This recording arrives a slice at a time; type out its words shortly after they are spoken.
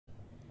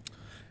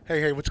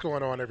Hey, what's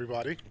going on,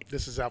 everybody?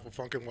 This is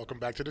AppleFUNk, and welcome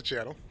back to the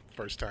channel.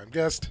 First time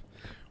guest,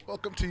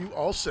 welcome to you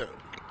also.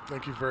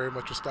 Thank you very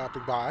much for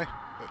stopping by.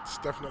 It's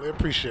definitely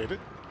appreciated.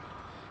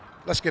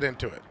 Let's get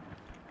into it.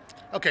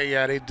 Okay,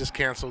 yeah, they just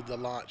canceled the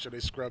launch, or they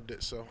scrubbed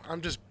it, so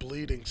I'm just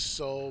bleeding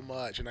so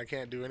much, and I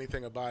can't do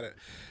anything about it.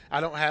 I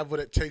don't have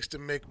what it takes to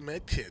make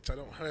med kits. I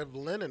don't have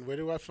linen. Where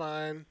do I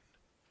find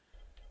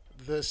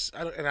this?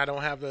 I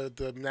don't have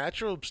the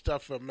natural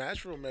stuff for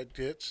natural med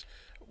kits.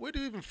 Where do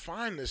you even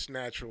find this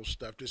natural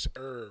stuff, this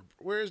herb?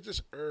 Where is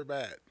this herb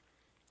at?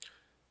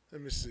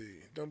 Let me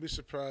see. Don't be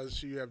surprised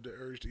if you have the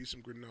urge to eat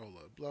some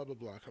granola. Blah, blah,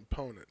 blah.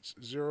 Components.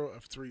 0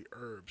 of 3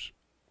 herbs.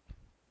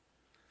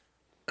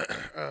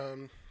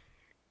 um,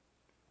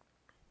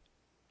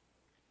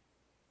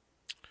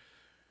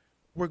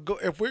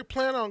 if we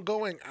plan on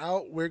going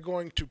out, we're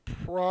going to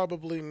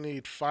probably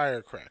need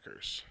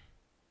firecrackers.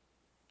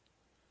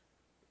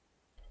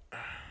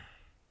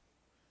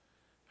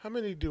 How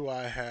many do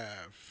I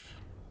have?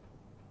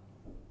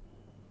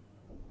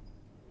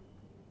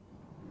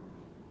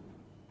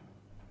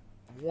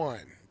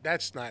 One.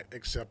 That's not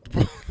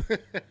acceptable.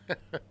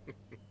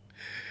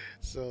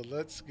 So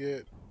let's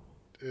get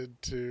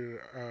into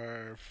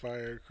our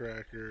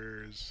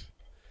firecrackers.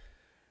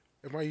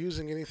 Am I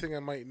using anything I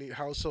might need?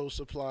 Household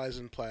supplies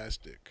and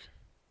plastic.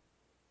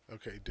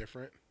 Okay,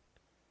 different.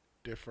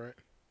 Different.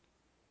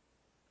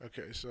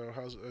 Okay, so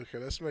okay,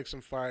 let's make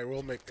some fire.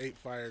 We'll make 8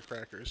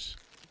 firecrackers.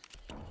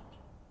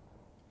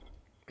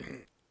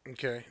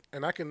 Okay,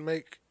 and I can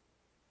make,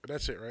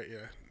 that's it, right?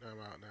 Yeah, I'm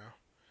out now.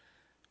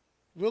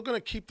 We're going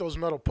to keep those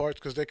metal parts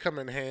because they come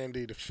in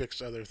handy to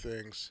fix other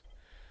things.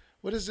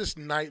 What is this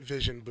night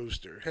vision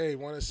booster? Hey,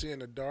 want to see in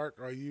the dark?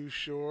 Are you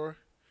sure?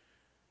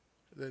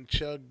 Then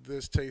chug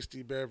this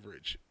tasty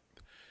beverage.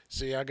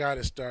 See, I got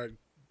to start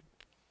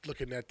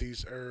looking at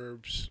these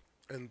herbs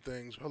and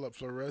things. Hold up,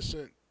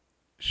 fluorescent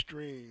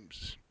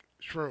shrooms.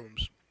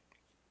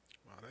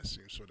 Wow, that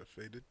seems sort of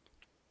faded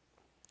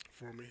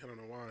for me. I don't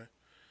know why.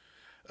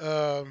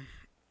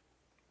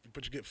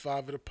 But you get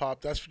 5 at a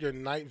pop. That's for your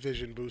night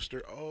vision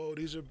booster. Oh,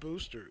 these are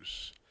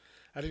boosters.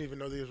 I didn't even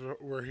know these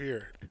were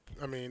here.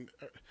 I mean,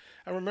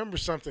 I remember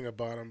something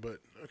about them, but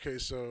okay,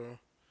 so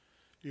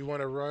you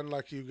want to run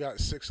like you got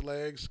 6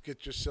 legs,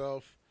 get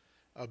yourself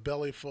a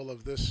belly full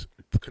of this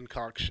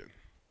concoction.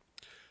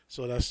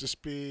 So that's the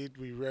speed.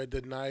 We read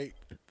the night.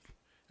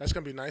 That's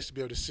going to be nice to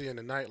be able to see in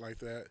the night like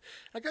that.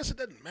 I guess it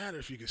doesn't matter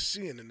if you can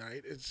see in the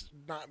night. It's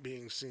not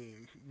being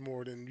seen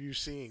more than you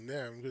seeing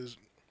them because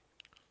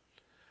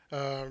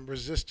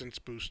resistance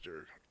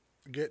booster.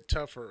 Get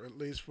tougher, at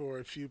least for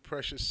a few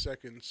precious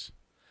seconds.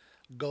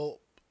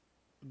 Gulp,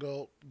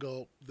 gulp,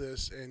 gulp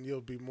this, and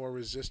you'll be more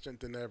resistant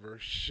than ever.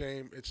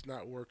 Shame it's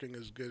not working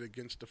as good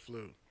against the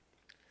flu.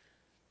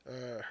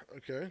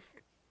 Okay.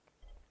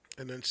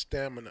 And then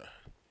stamina.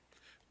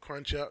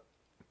 Crunch up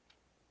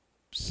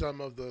some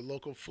of the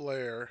local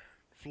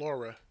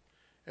flora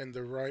in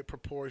the right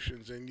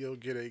proportions, and you'll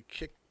get a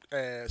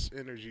kick-ass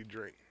energy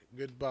drink.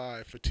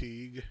 Goodbye,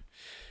 fatigue.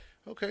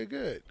 Okay,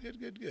 good.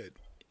 Good.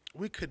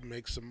 We could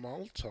make some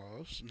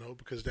Molotovs. No,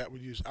 because that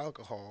would use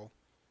alcohol,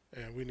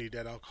 and we need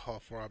that alcohol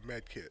for our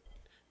med kit.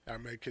 Our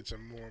med kits are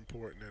more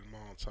important than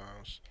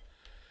Molotovs.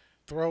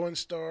 Throwing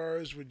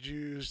stars would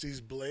use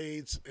these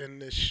blades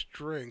and this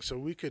string, so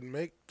we could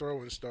make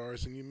throwing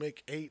stars, and you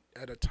make 8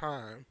 at a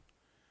time.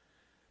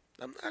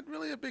 I'm not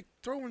really a big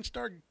throwing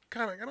star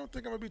kind of. I don't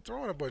think I'm gonna be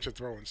throwing a bunch of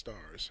throwing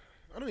stars.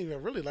 I don't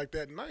even really like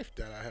that knife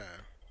that I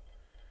have.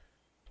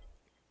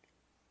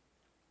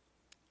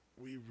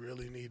 We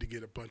really need to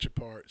get a bunch of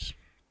parts.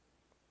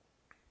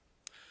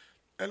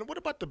 And what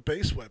about the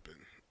base weapon?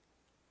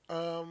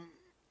 At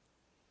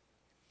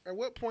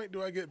what point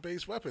do I get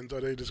base weapons?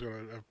 Are they just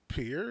going to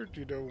appear,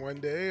 one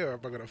day, or am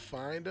I going to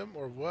find them,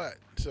 or what?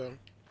 So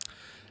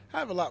I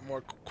have a lot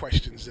more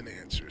questions than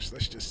answers.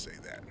 Let's just say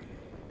that.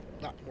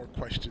 A lot more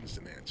questions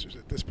than answers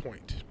at this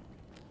point.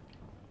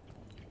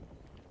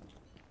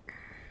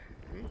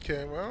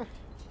 Okay, well.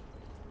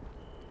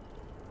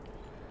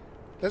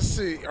 Let's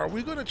see. Are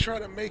we going to try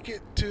to make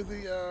it to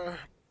the,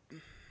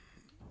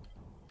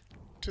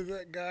 to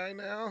that guy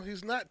now?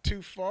 He's not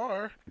too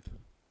far.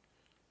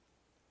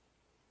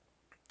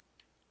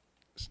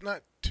 It's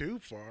not too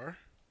far.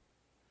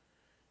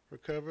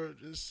 Recover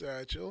this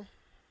satchel.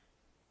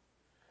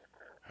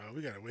 Oh,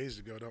 we got a ways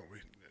to go, don't we?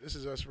 This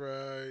is us,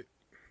 right?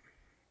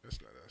 That's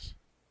not us.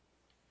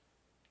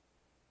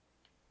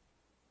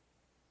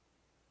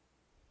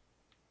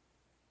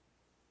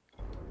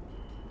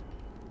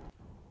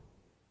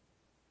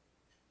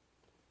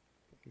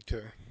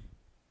 Okay.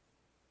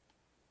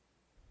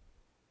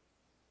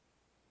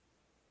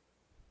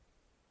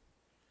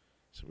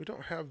 So we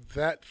don't have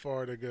that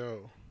far to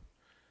go.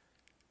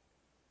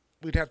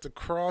 We'd have to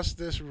cross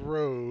this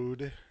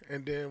road,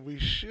 and then we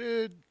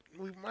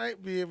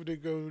might be able to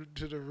go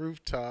to the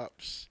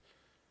rooftops.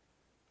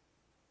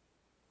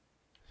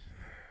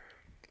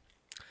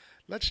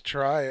 Let's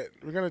try it.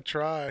 We're gonna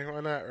try.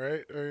 Why not,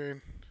 right? I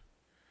mean,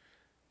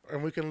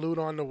 and we can loot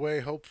on the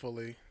way,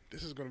 hopefully.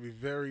 This is gonna be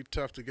very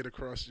tough to get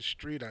across the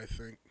street, I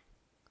think.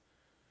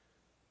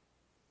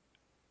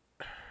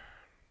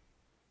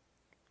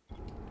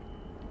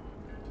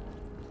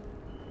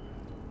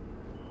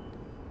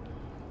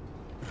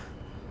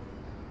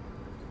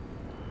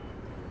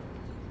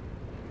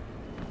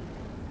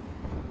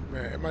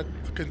 And my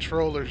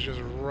controller's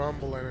just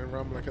rumbling and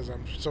rumbling because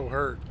I'm so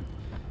hurt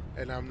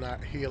and I'm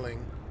not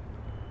healing.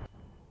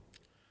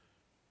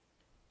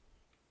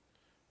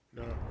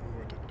 No, we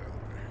went the other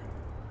way.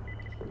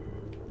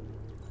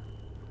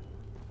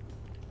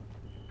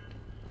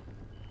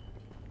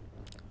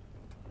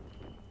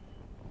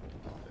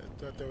 I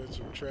thought there was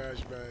some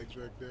trash bags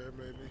back there,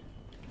 maybe.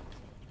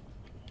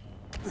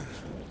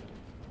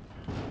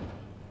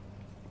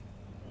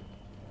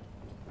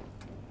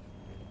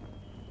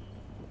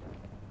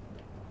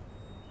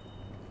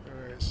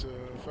 Alright, so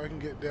if I can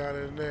get down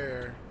in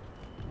there.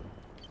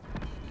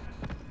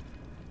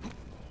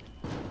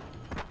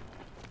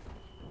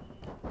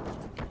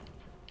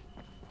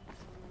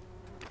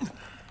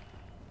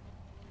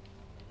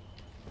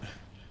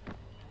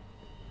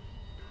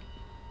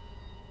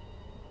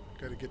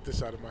 Gotta get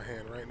this out of my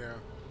hand right now.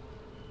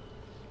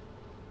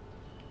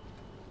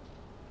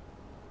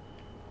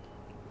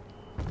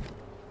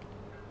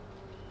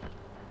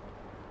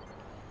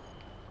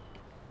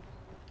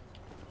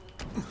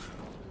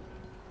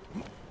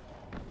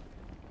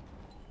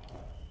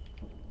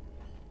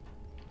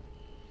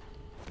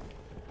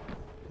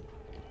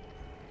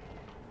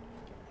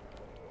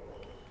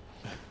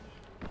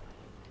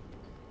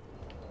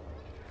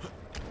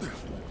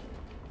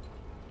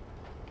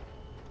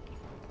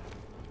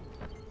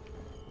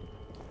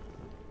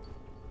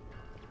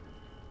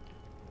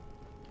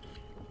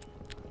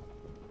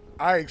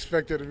 I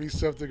expect there to be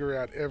something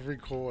around every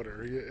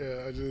corner.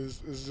 Yeah, it's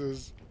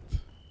just.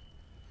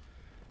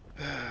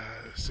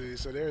 See,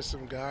 so there's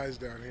some guys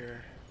down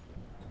here.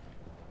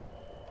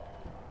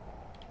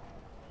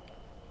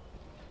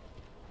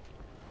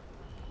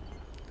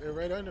 They're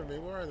right under me.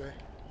 Where are they?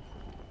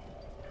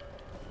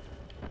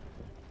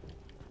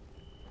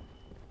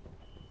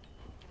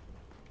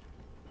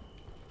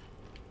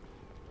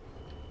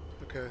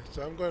 Okay,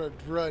 so I'm going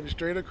to run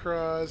straight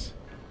across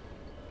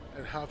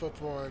and hop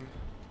up on.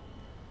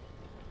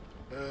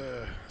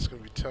 It's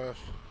going to be tough.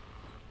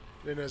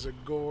 Then there's a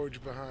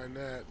gorge behind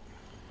that.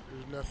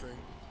 There's nothing.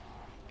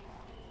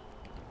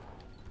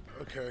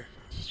 Okay,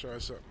 let's try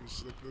something.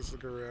 Let's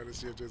look around and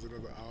see if there's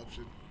another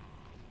option.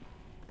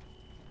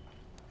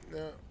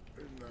 No,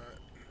 there's not.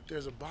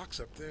 There's a box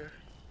up there.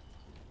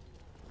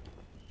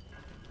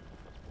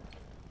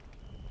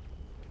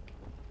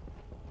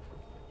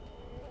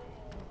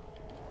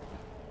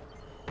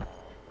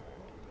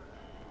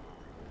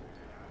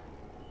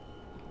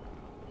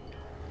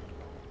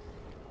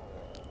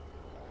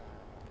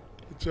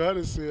 Trying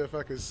to see if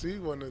I can see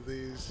one of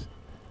these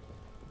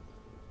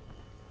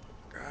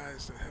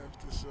guys that have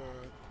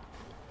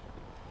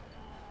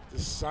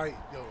this site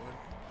going.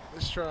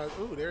 Let's try.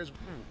 Ooh, there's.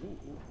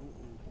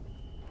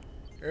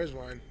 There's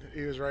one.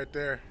 He was right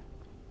there.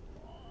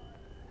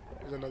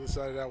 There's another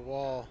side of that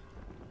wall.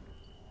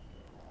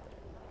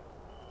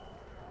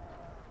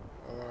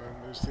 Hold on.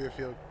 Let's see if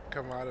he'll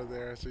come out of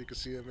there so you can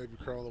see him maybe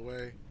crawl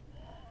away.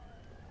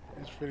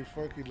 He's pretty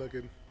funky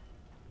looking.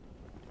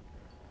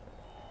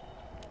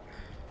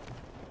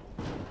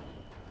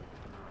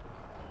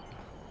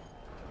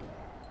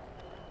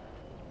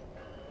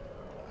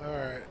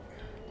 Alright.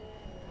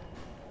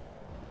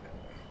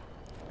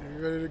 You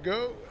ready to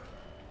go?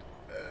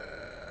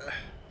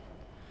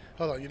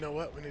 Hold on, you know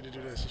what? We need to do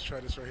this. Let's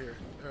try this right here.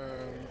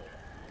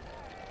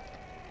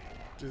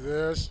 Do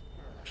this.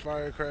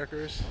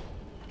 Firecrackers.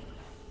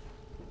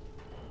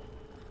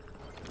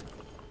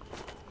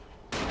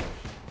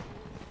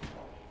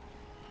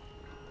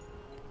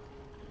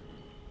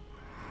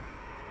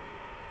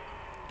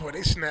 Boy,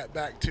 they snap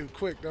back too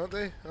quick, don't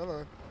they? Hold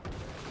on.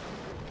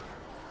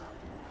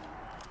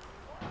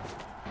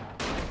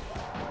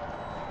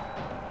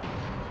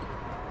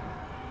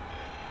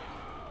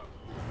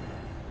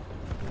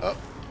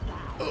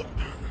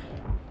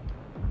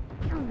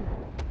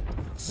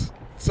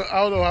 So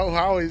I don't know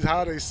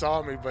how they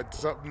saw me, but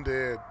something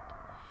did.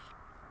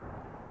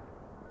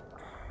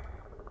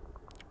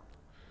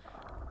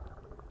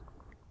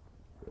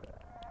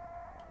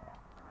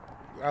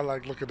 I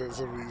like looking at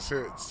some of these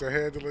hits. The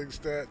handling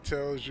stat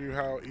tells you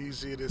how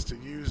easy it is to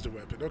use the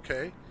weapon.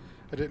 Okay,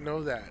 I didn't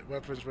know that.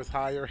 Weapons with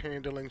higher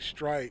handling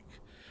strike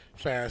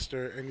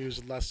faster and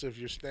use less of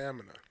your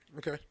stamina.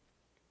 Okay.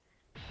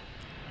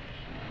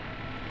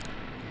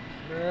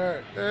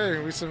 Alright,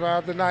 hey, we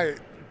survived the night.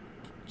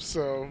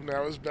 So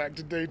now it's back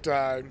to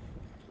daytime.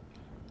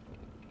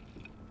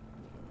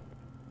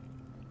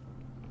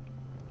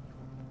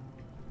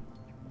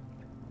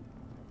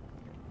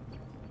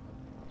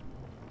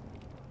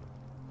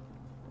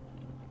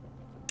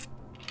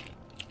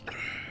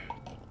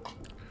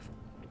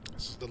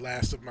 This is the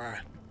last of my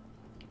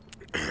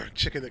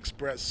Chicken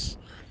Express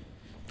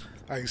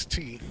iced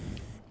tea.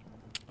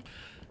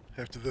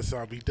 After this,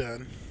 I'll be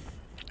done.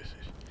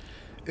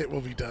 It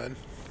will be done.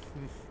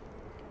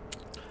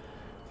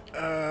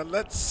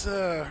 Let's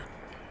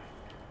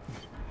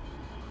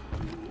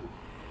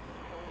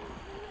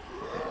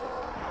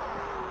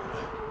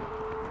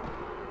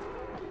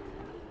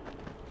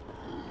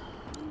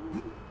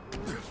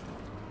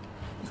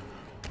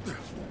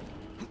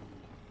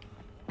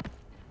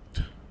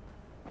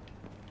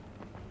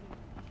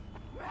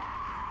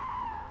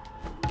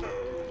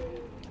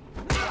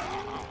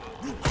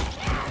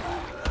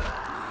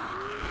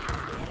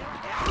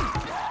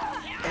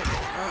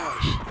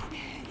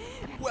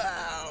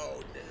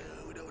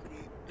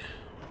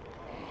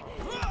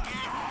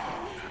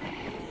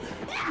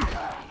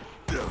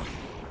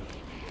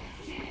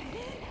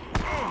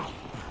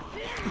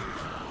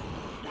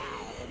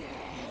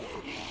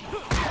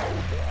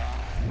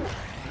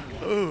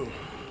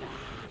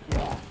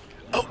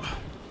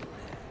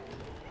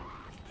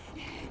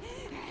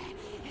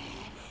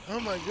Oh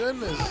my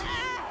goodness.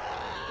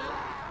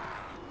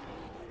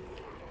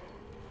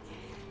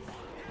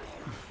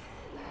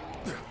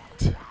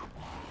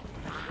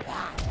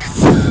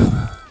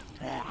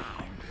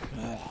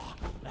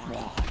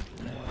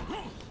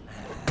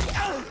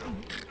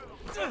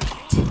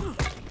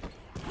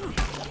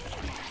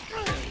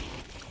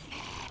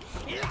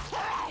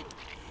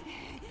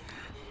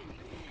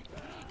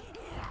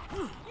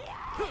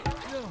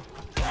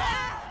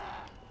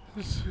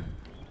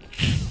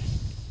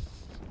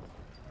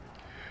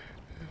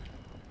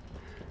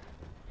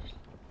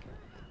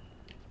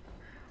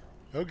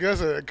 I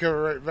guess I'd come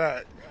right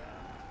back.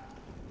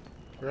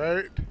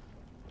 Right?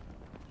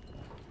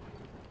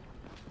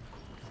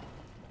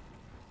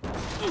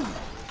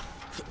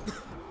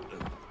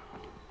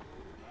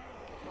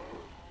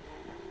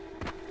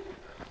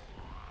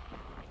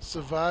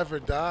 Survivor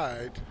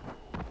died.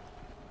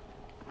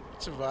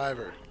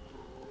 Survivor.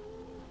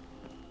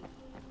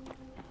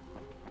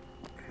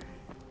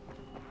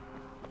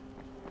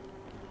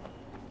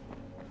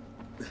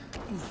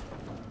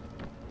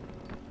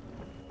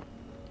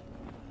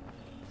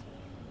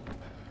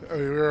 Oh,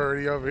 we're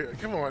already over here.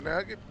 Come on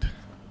now.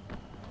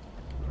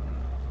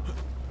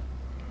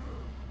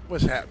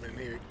 What's happening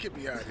here? Get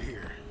me out of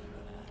here.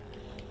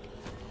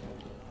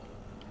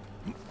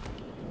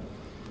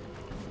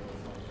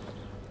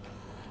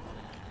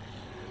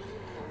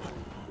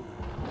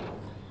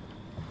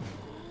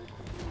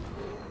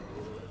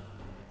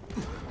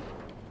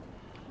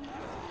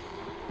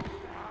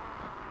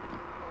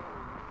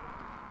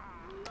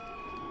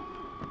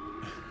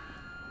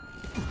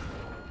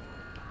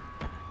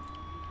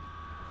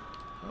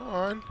 Come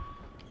on.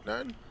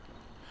 None?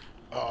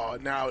 Oh,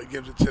 now it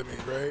gives it to me,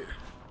 right?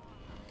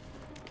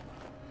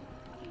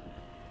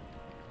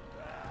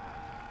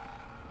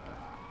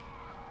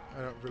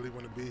 I don't really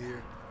want to be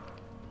here.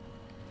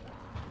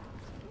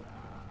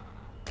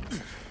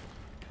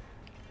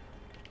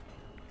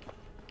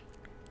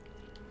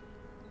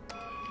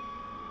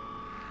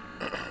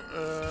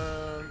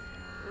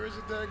 Where is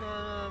it that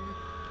going?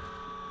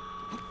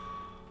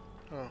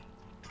 Oh.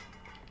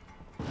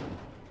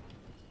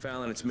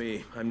 Fallon, it's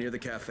me. I'm near the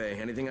cafe.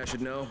 Anything I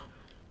should know?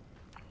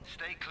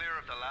 Stay clear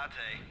of the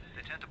latte.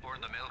 They tend to burn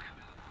the milk.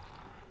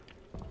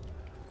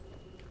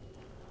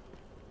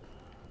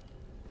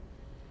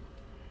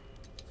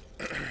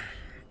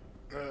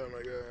 Oh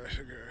my gosh.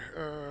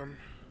 Okay.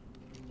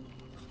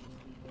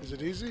 Is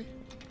it easy?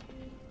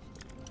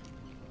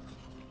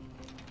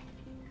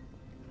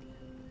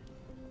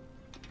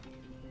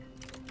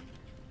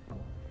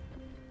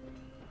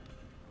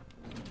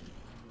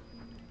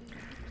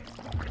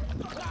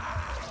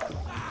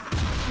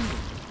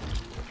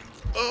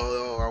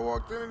 Oh, I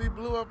walked in and he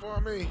blew up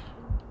on me.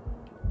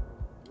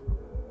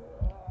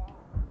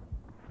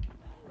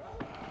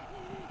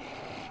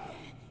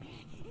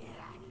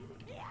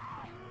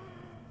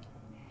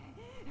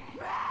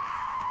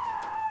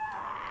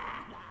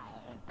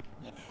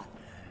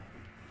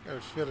 I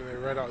was feeling it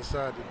right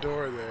outside the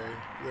door there.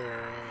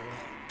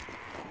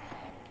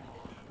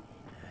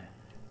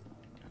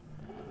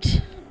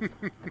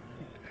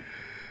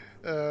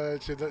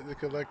 The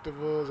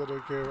collectibles, I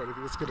don't care what.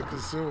 Let's get a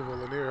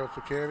consumable in here. Help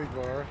a candy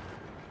bar.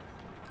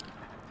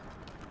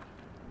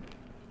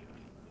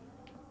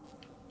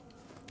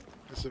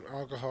 And some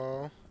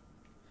alcohol.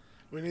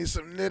 We need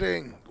some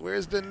knitting.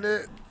 Where's the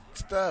knit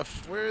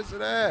stuff? Where is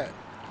it at?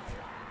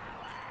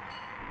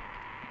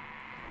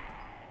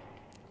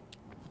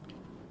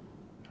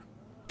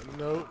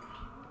 Nope.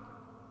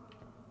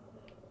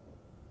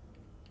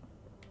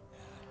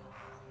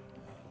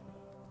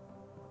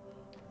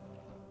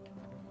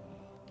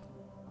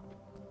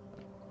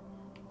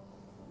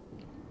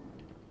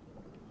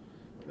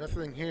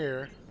 Nothing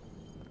here.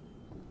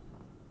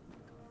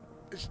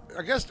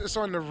 I guess it's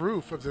on the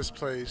roof of this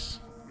place,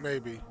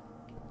 maybe.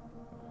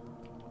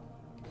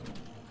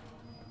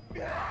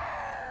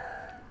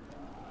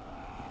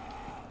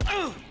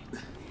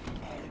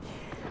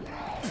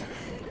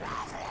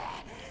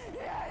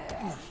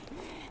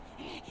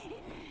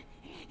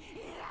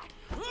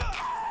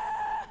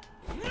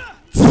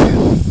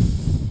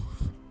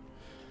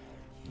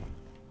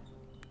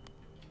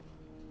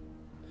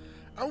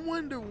 I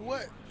wonder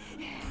what.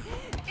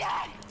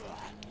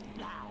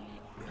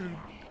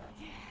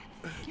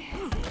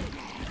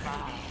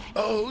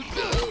 Oh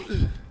no!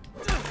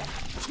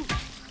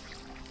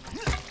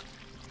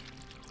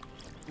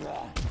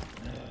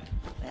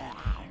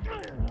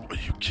 Are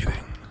you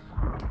kidding?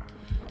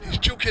 He's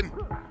joking.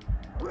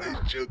 He's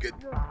joking.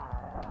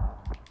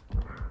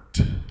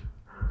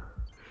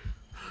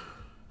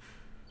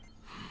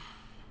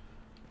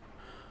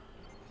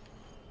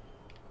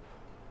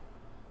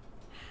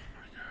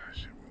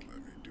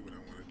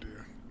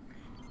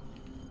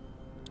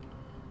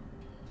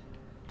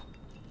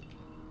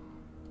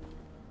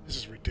 This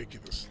is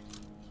ridiculous.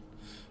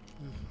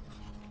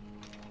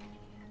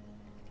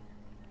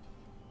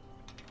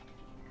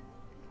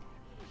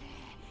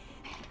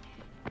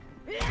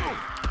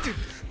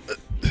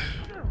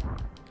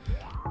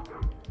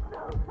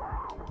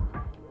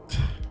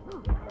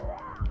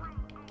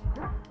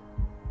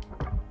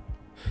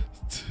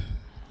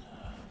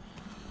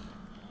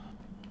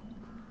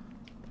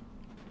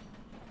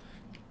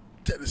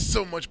 That is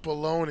so much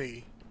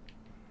baloney.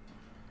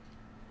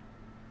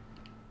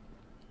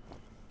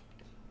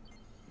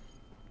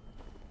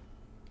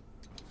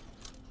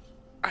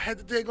 I had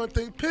the daggone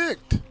thing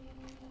picked.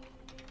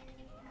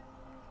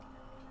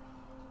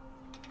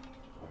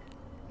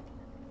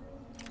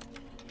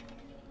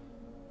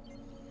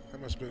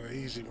 That must have been an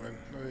easy one.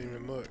 I didn't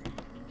even look.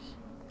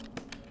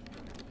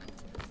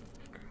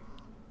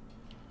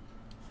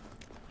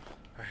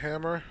 A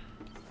hammer,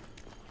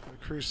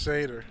 a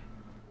crusader.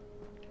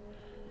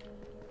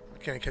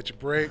 I can't catch a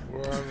break.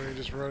 Well, I mean,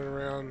 just running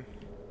around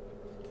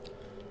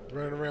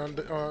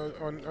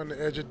on the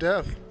edge of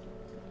death.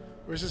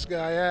 Where's this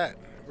guy at?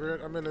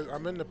 I'm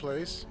in the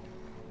place.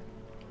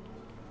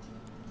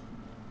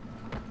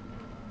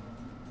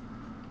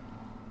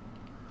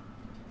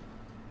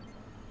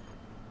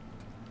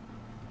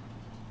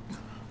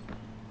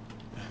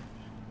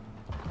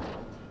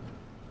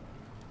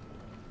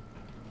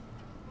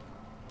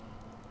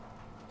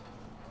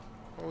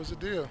 What was the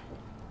deal?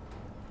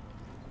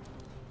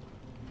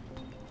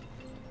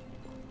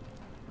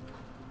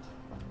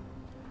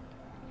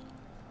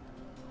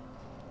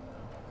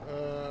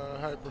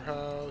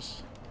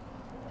 Hyperhouse.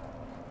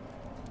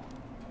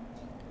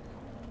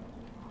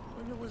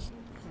 When it was,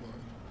 come on.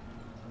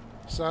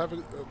 So I've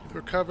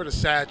recovered a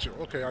satchel.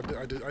 Okay,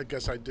 I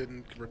guess I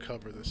didn't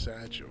recover the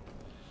satchel.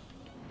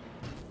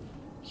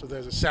 So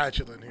there's a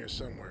satchel in here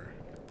somewhere,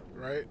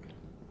 right?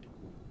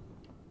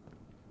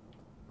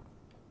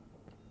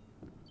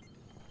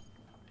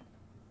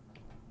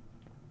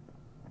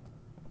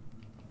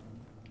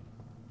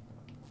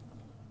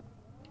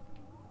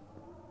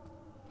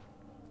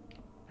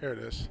 Here it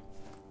is.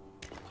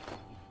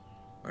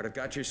 Alright, I've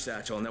got your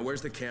satchel. Now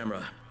where's the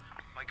camera?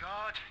 My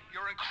God,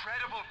 you're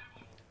incredible.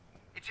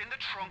 It's in the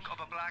trunk of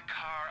a black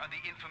car on the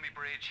Infamy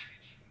Bridge.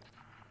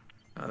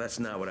 Oh, that's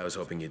not what I was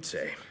hoping you'd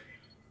say.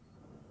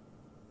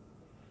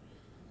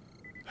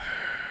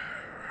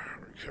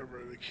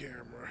 Recover the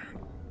camera.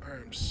 I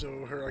am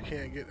so hurt. I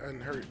can't get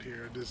unhurt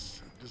here.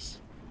 This.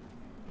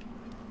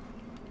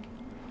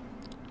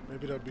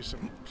 Maybe there'll be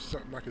something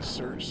I could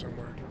search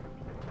somewhere.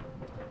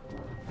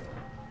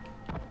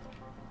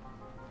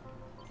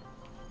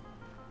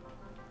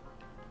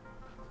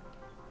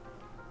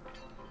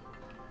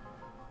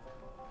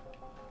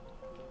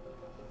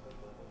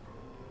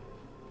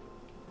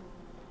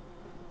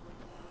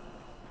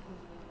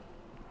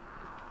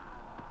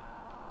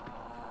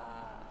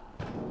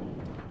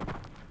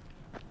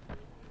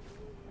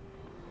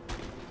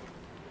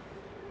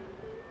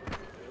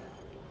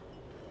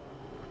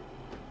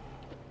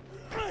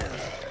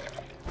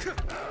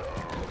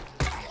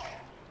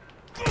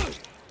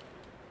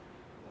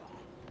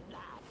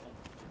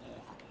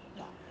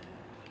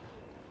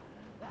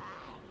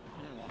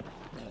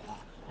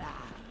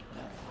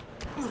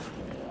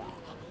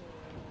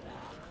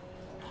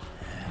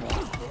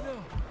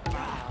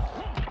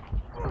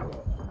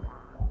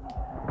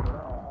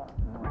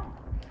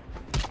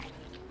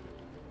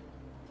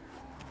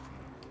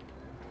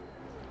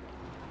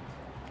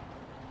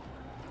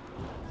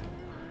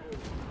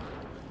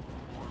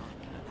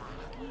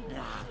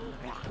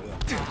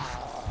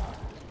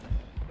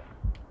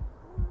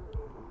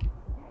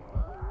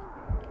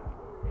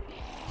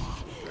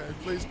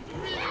 Please.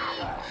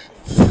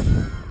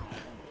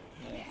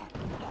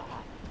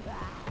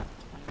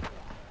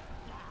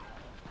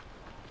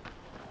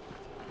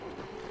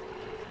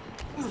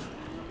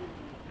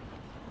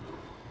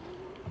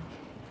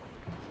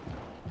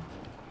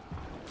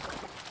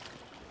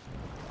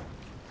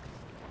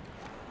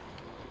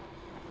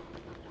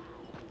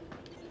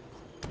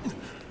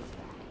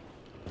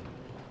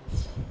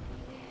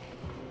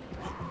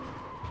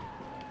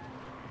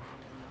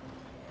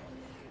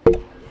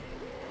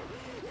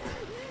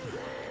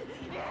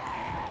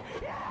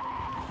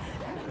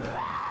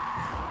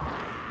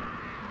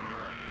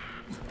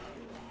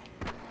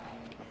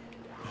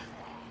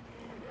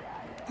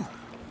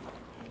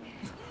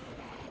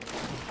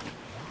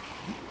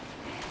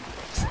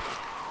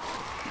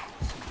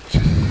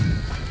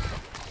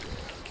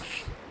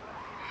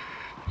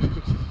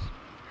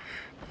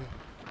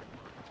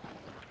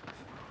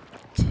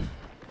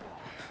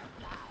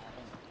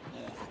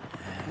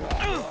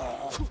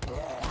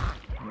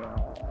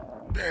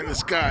 Man,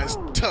 this guy's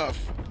tough.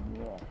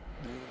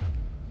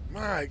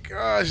 My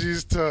gosh,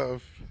 he's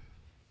tough.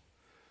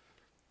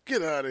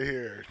 Get out of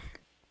here.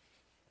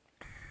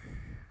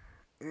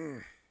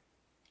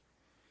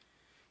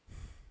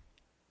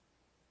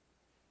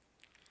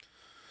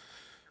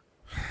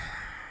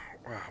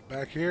 Wow,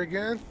 back here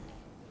again?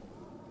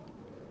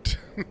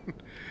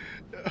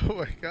 Oh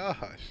my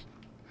gosh.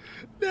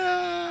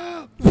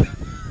 No!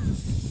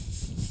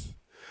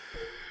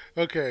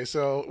 Okay,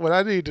 so what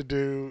I need to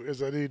do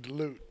is I need to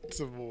loot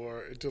some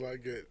more until I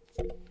get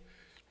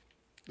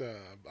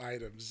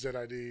items that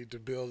I need to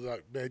build up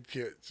med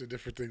kits and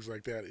different things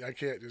like that. I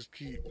can't just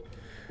keep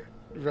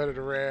running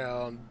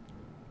around,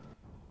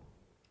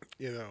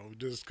 you know,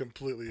 just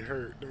completely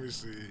hurt. Let me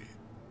see.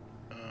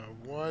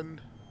 1.25.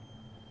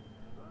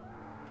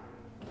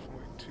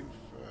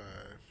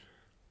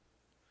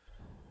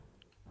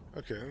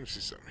 Okay, let me see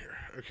something here.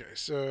 Okay,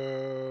 so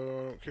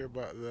I don't care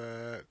about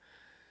that.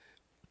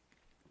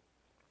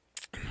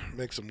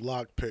 Make some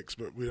lock picks,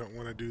 but we don't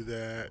want to do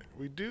that.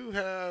 We do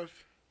have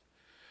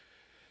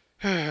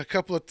a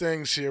couple of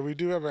things here. We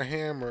do have a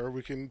hammer.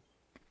 We can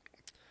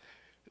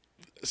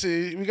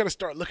see. We got to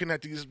start looking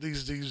at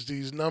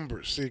these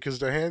numbers. See, because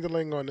the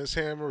handling on this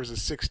hammer is a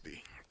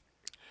 60.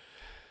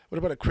 What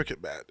about a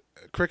cricket bat?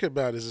 A cricket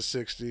bat is a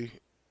 60.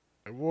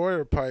 A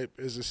warrior pipe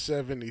is a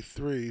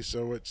 73,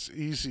 so it's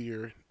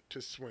easier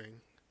to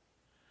swing.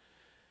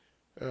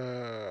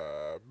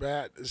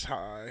 Bat is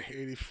high,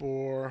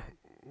 84.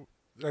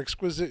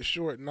 Exquisite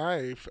short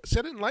knife. See,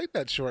 I didn't like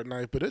that short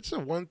knife, but it's a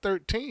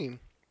 113.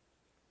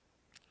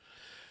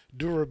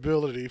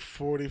 Durability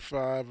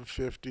 45 of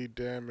 50.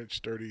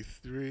 Damage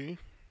 33.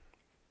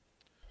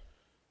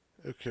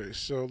 Okay,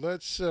 so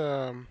let's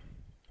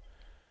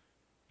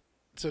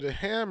so the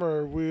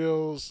hammer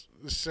wields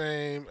the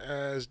same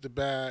as the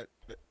bat,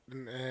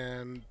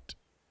 and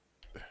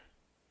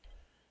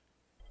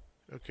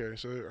okay,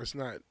 so it's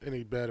not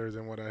any better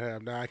than what I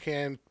have now. I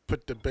can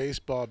put the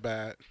baseball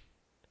bat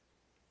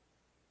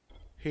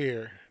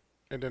here,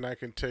 and then I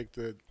can take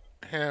the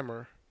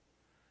hammer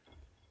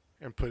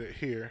and put it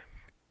here.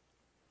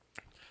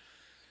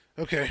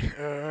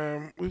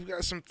 Okay, we've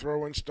got some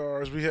throwing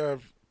stars. We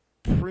have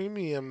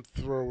premium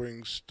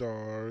throwing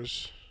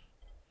stars.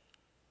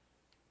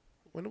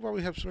 Wonder why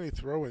we have so many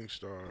throwing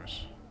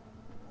stars.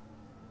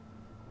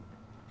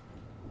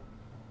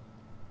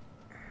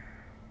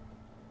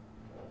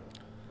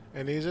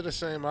 And these are the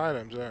same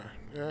items,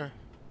 yeah.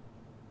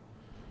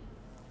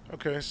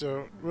 Okay,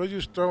 so we'll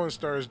use throwing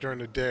stars during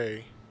the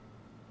day.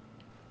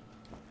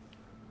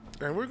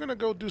 And we're gonna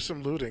go do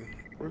some looting.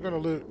 We're gonna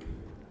loot.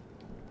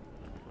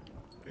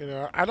 You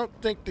know, I don't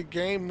think the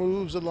game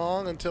moves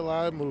along until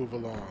I move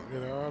along.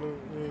 You know, I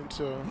don't mean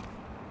to.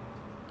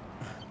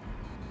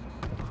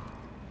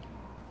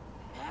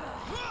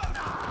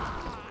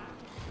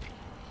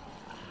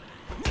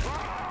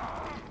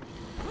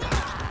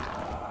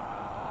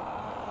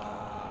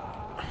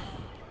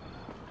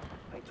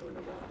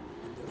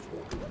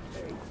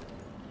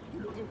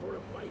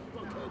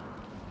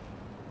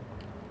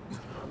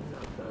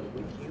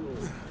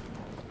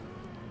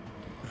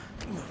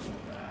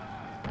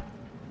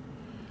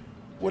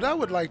 What I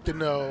would like to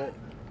know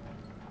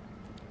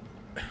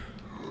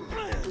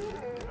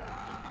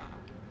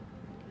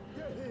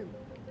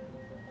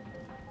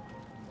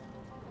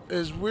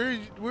is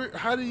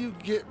how do you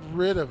get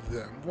rid of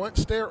them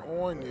once they're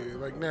on you,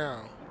 like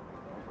now?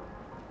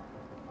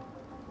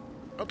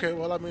 Okay,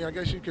 well, I mean, I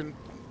guess you can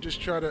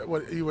just try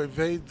to, you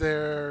evade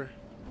their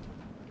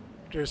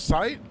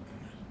sight?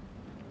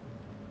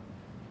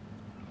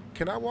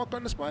 Can I walk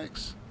on the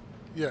spikes?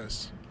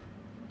 Yes.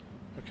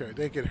 Okay,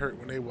 they get hurt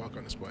when they walk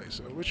on the spikes.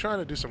 So we're trying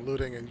to do some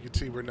looting, and you can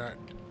see we're not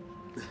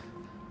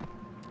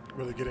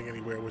really getting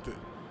anywhere with it.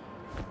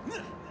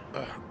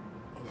 Hold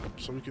on.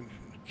 So we can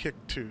kick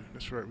too.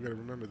 That's right. We got to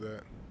remember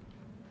that.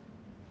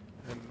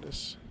 And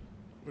this,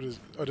 what is?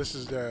 Oh, this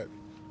is that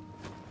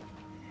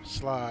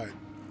slide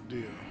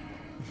deal.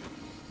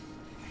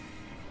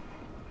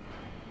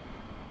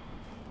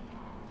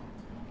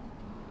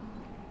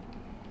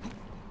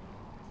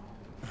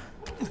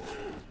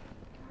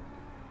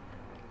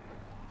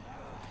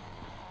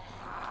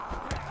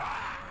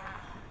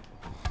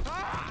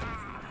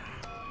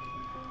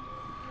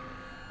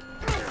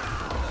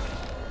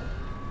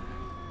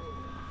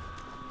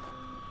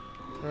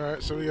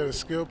 Alright, so we got a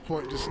skill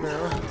point just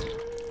now.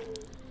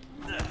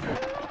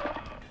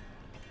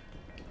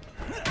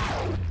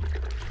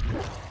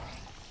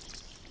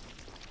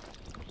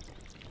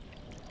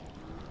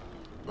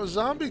 Well,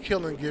 zombie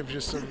killing gives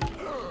you some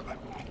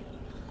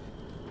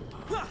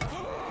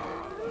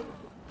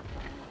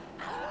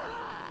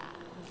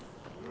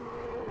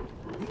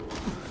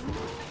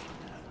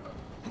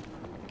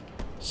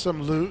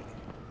loot.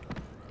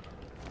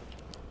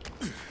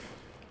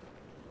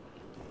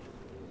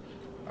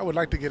 I would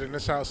like to get in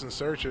this house and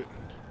search it.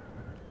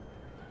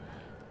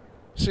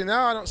 See,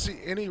 now I don't see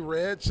any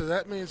red, so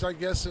that means, I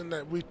guess, in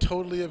that we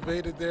totally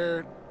evaded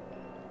their...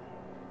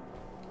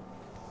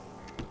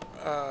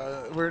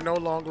 we're no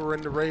longer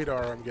in the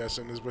radar, I'm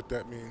guessing, is what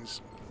that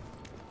means.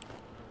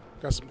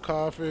 Got some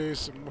coffee,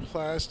 some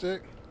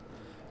plastic.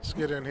 Let's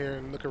get in here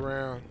and look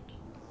around.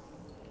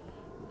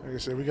 Like I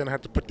said, we're going to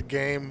have to put the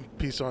game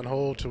piece on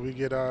hold till we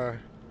get our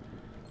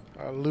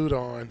loot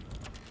on.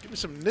 Give me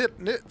some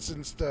knits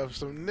and stuff,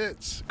 some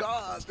knits.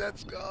 Gauze,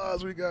 that's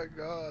gauze. We got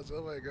gauze.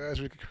 Oh my gosh,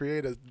 we could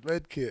create a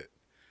med kit.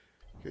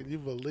 Can you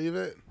believe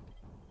it?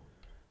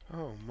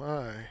 Oh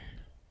my.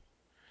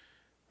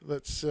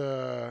 Let's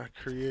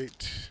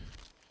create.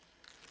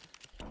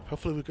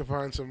 Hopefully we can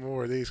find some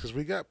more of these, because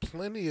we got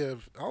plenty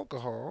of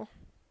alcohol.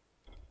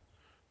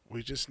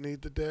 We just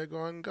need the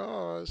daggone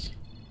gauze.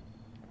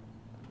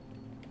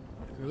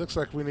 It looks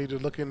like we need to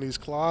look in these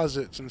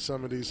closets in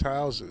some of these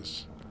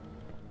houses.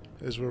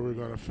 Is where we're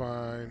going to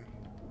find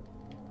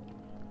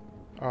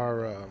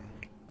our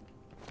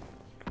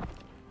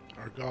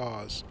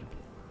gauze.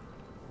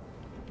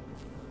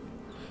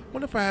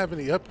 Wonder if I have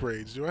any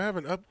upgrades. Do I have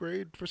an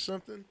upgrade for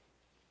something?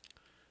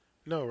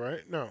 No,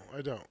 right? No,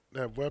 I don't. I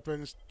have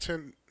weapons,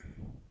 10.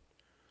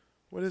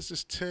 What is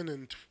this 10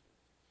 and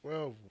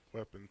 12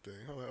 weapon thing?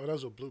 Hold on. Oh,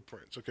 those are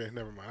blueprints. Okay,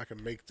 never mind. I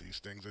can make these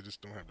things. I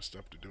just don't have the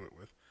stuff to do it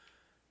with.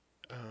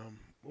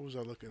 What was I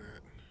looking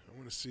at? I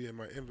want to see in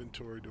my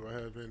inventory, do I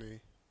have any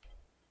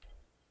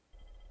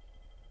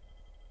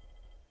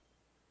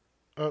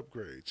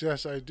upgrades?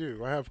 Yes, I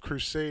do. I have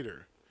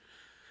Crusader.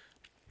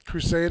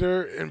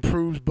 Crusader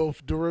improves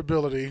both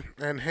durability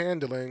and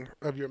handling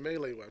of your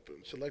melee weapon.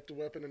 Select the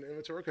weapon in the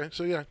inventory. Okay,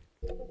 so yeah.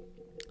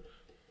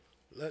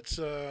 Let's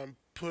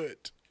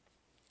put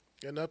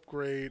an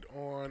upgrade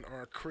on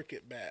our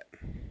cricket bat.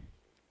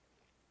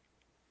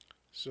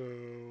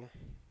 So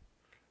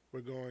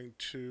we're going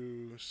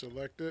to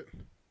select it.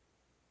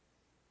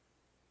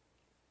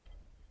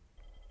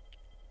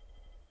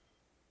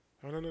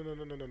 Oh, no. I didn't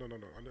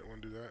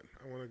want to do that.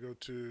 I want to go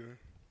to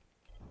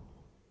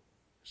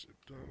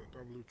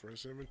our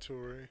blueprints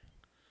inventory.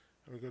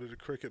 I'm going to go to the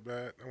cricket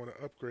bat. I want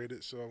to upgrade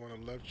it, so I want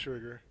a left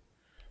trigger.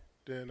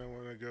 Then I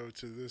want to go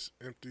to this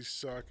empty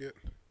socket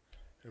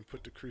and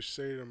put the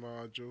Crusader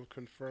module,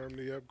 confirm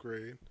the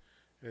upgrade,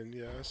 and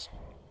yes.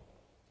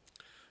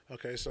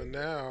 Okay, so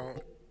now,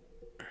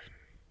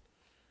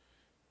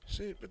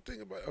 see, but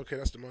think about, okay,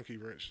 that's the monkey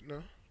wrench,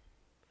 no?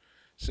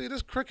 See,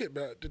 this cricket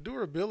bat, the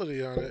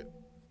durability on it,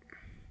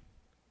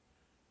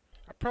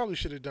 I probably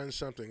should have done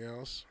something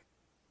else.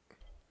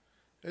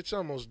 It's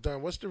almost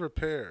done. What's the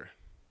repair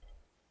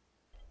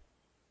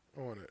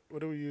on it?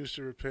 What do we use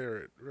to repair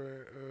it?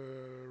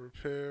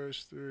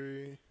 Repairs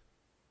 3.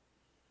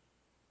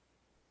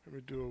 Let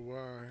me do a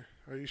Y.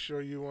 Are you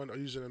sure you want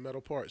using a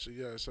metal part? So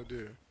yes, I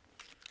do.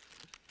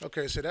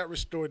 Okay, so that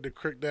restored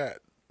the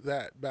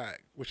that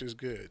back, which is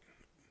good.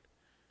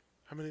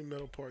 How many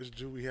metal parts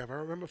do we have? I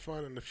remember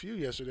finding a few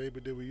yesterday,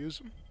 but did we use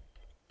them?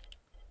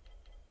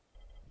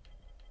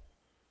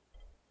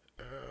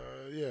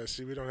 Yeah,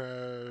 see, we don't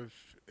have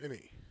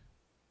any.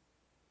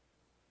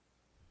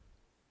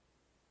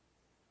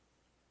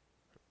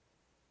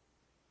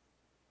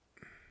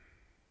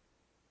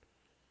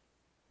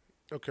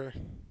 Okay.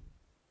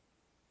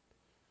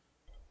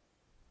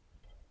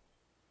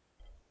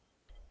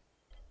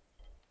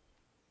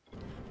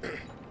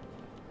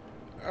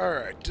 All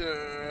right.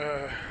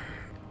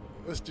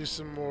 Let's do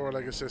some more,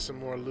 like I said, some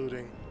more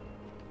looting.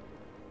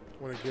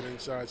 I want to get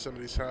inside some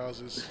of these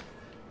houses.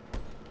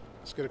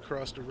 Let's get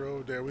across the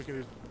road there. We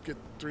can get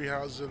 3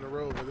 houses in a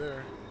row over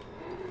there.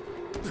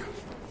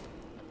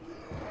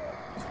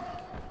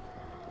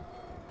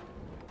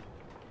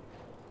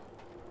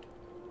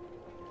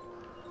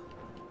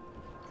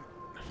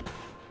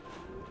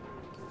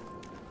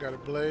 Got a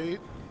blade.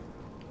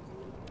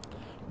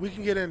 We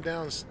can get in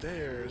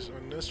downstairs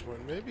on this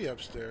one. Maybe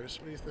upstairs.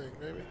 What do you think?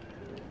 Maybe?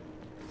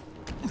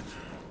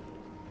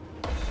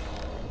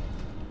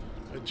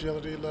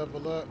 Agility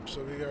level up.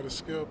 So we got a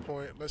skill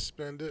point. Let's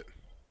spend it.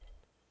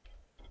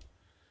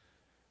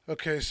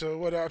 Okay, so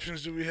what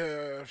options do we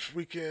have?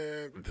 We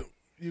can...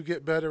 You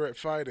get better at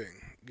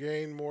fighting.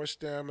 Gain more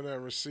stamina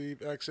and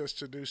receive access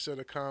to new set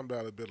of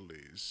combat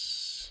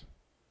abilities.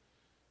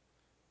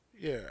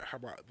 Yeah, how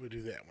about we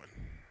do that one?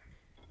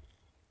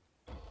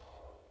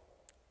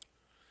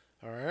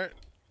 Alright.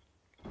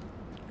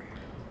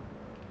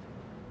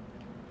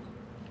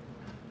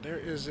 There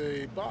is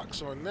a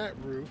box on that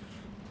roof.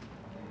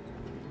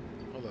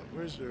 Hold up,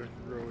 where's the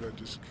road I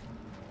just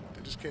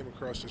came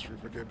across this roof?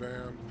 Okay,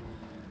 bam.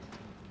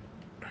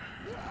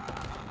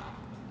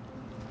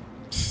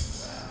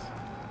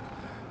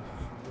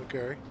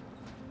 Okay.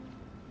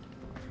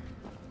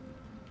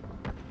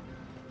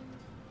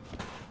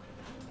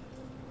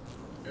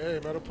 Hey,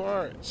 metal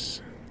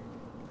parts.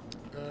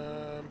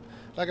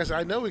 Like I said,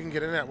 I know we can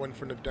get in that one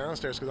from the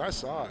downstairs because I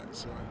saw it.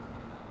 So,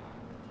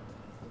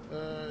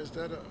 is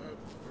that a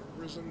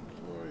risen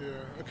floor?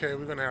 Yeah. Okay,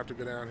 we're gonna have to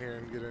go down here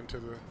and get into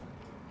the.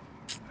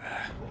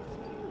 I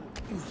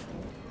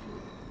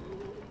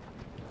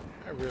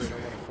really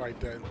don't want to fight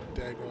that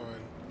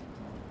daggone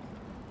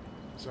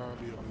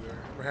zombie over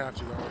there. I'm gonna have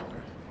to though.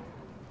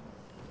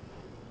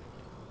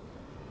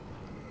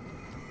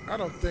 I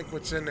don't think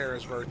what's in there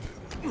is worth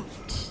it.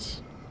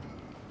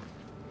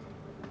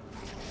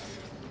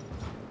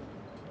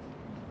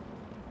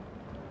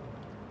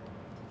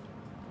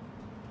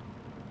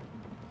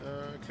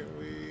 Can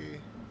we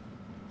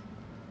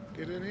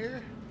get in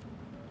here?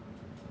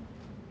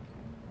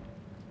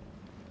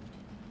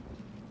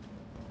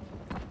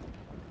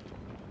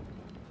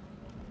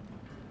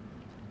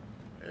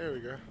 There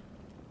we go.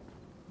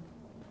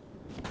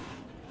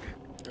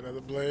 Another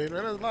blade.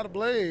 Man, there's a lot of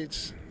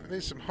blades. I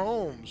need some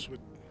homes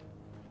with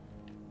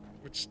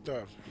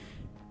stuff.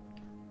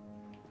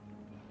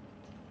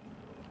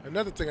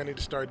 Another thing I need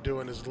to start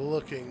doing is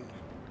looking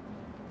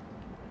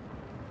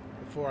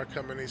before I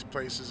come in these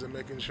places and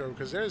making sure,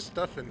 because there's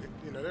stuff in,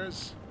 you know,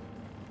 there's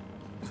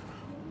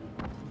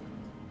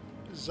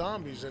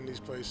zombies in these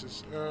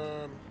places.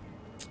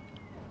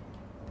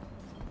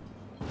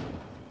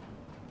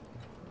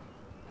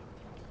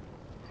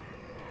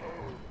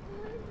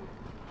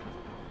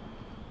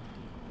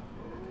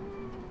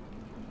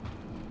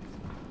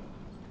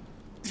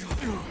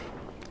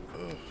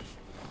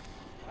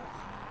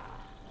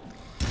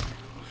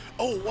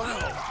 Oh,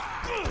 wow.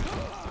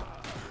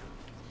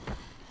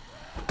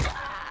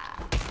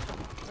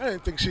 I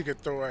didn't think she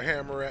could throw a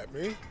hammer at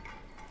me.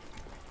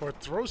 Or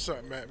throw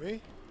something at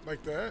me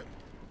like that.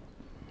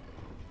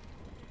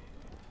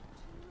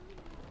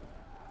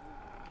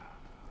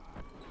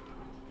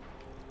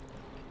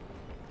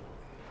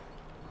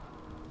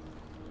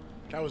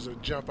 That was a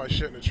jump I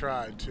shouldn't have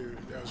tried, too.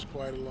 That was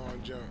quite a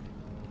long jump.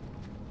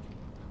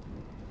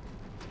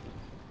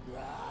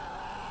 Here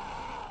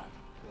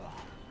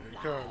it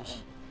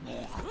comes.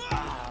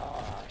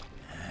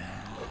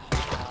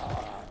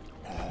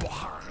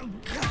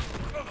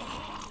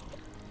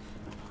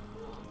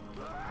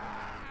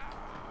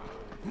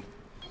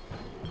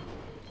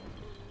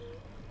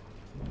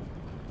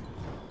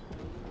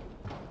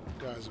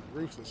 Guys are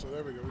ruthless. So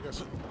there we go. We got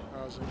some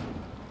housing.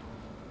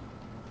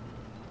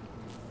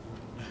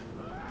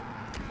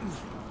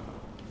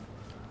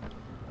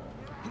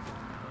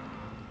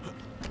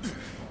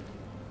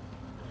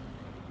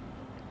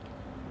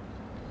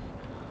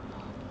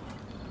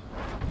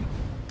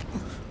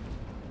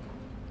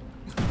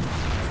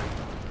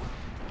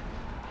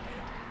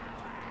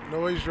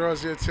 Noise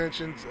draws the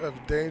attention of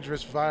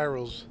dangerous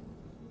virals.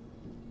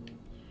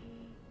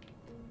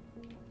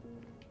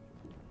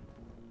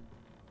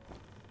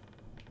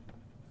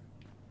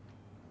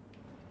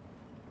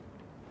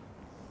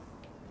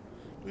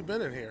 We've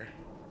been in here.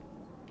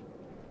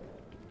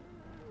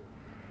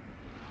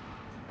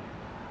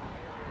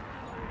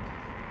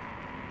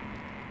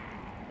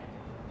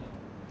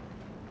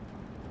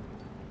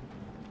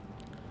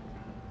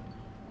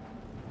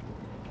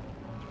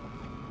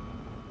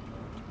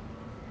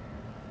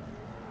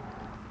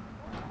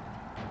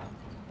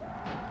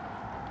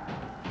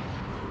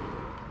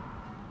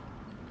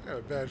 I got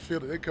a bad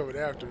feeling they're coming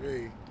after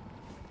me.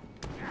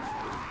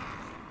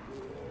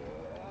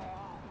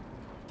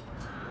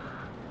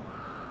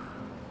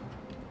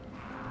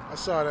 I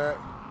saw that.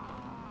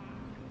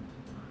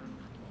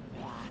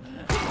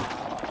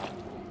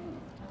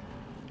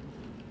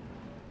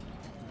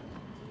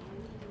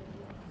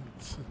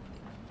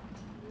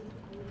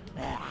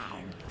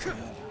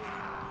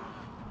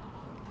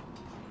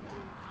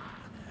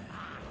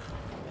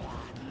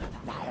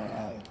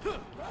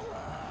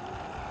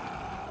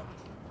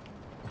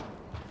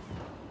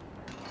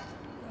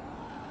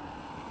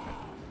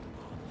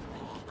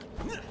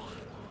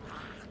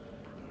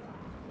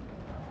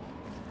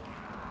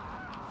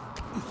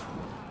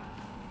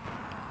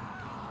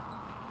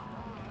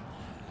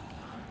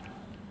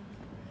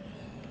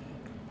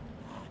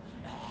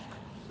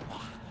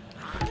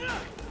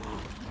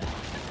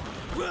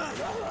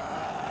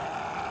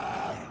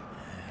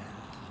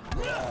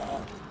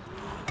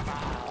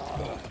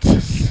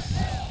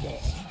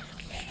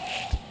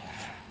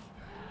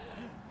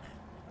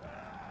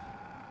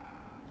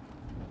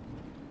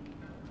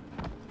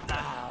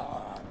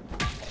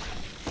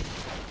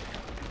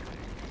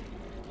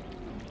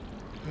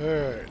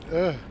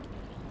 Alright,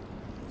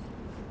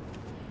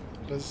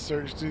 let's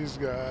search these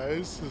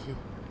guys.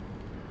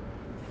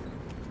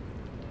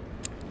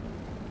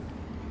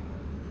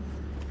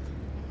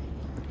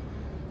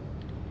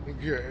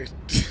 Okay.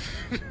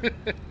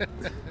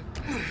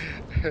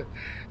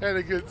 Had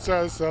to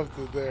try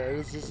something there.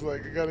 It's just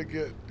like I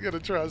gotta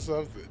try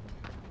something.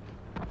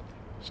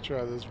 Let's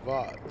try this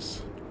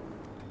box.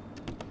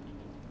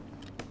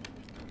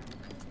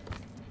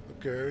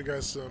 Okay, we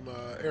got some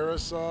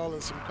aerosol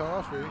and some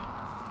coffee.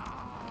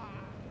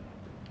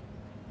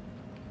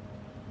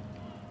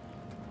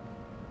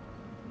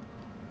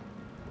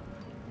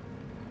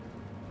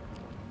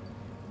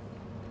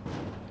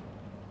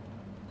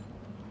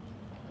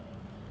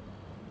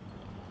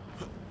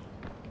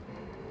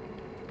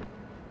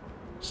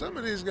 Some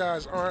of these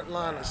guys aren't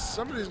line of.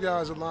 Some of these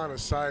guys are line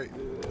of sight.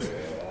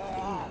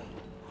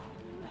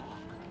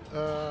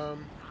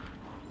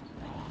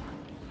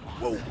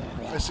 Whoa!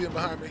 I see him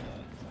behind me.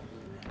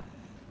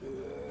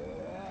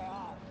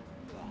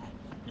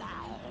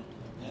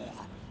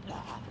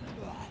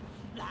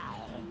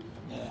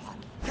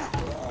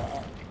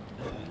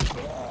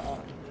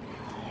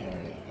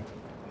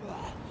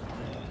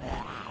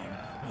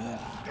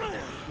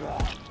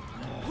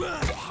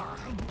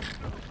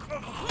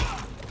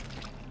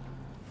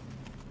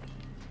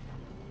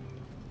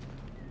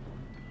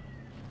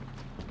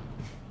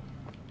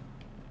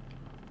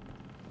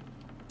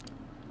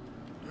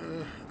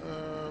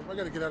 I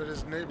gotta get out of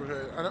this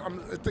neighborhood.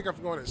 I think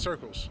I'm going in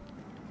circles.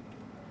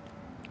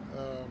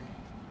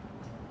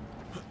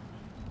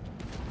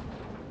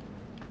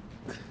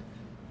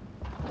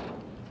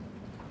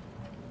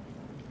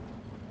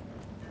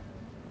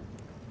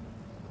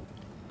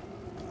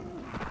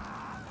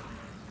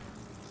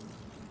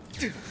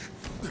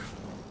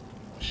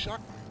 Shock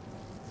me.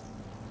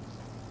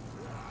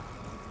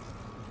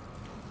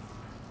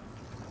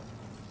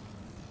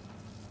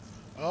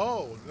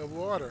 Oh, the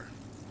water.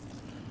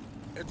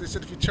 They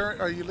said if you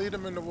turn, or you lead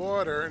them in the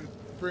water and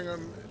bring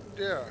them,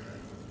 yeah.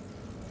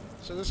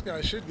 So this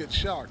guy should get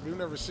shocked. We've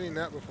never seen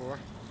that before.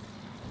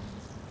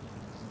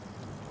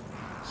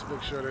 Let's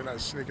make sure they're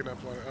not sneaking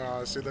up on it.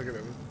 Oh, see, look at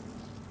him.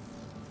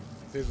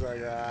 He's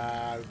like,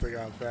 ah, I think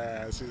I'll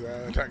pass. He's like,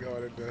 I'm not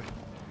going into.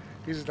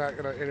 He's not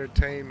gonna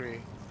entertain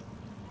me.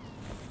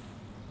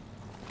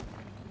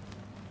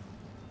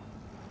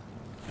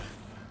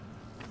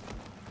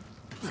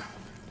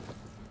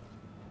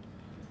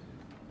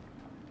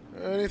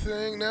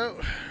 Anything? No.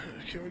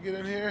 Can we get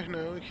in here?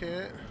 No, we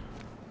can't.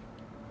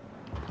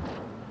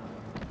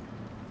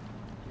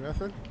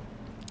 Nothing.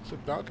 It's a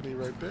balcony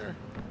right there.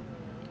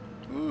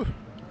 Ooh.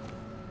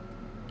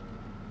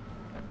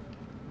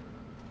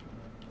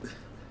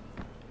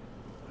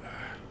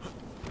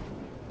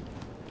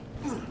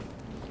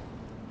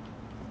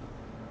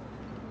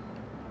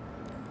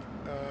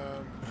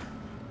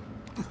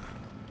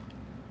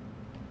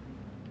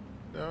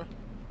 No.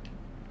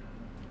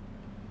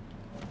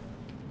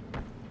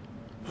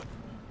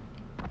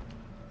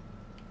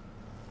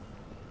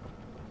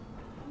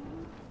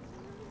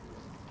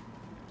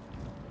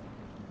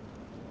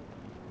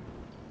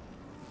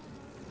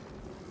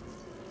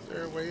 Is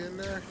there a way in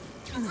there?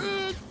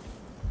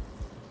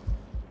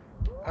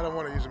 I don't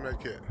want to use a med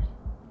kit.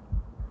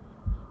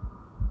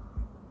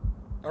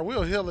 I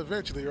will heal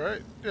eventually,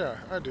 right? Yeah,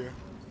 I do.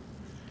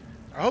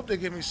 I hope they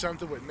give me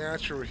something with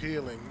natural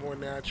healing, more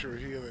natural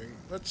healing.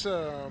 Let's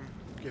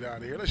get out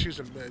of here. Let's use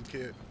a med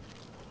kit.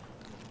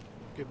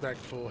 Get back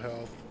to full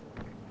health.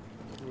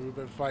 We've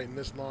been fighting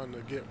this long to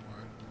get one.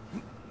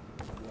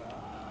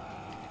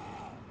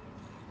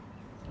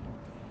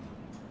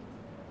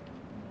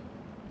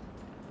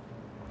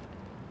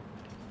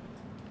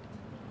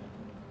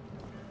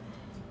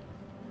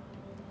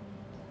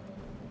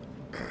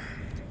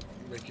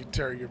 Make you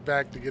tear your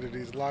back to get at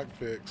these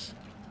lockpicks.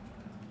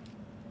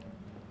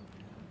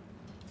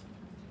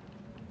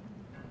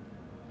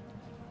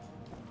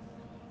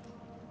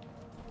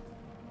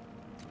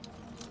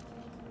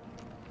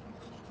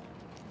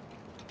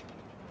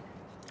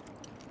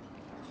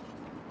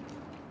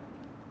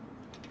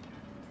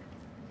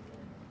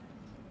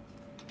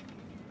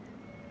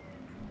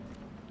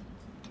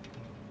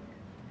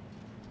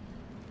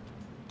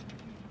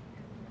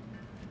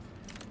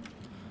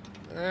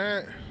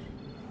 Alright.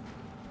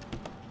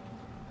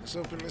 Let's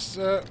open this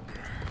up.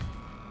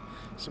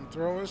 Some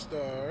throwing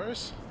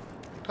stars.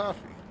 Coffee.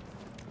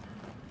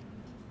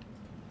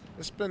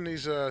 Let's spend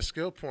these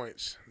skill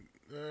points.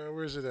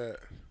 Where's it at?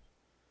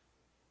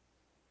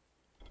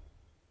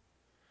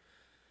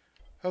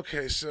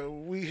 Okay, so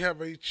we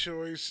have a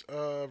choice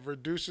of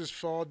reduces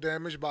fall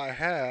damage by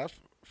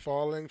half.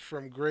 Falling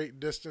from great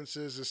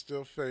distances is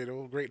still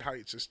fatal. Great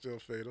heights is still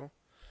fatal.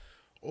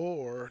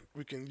 Or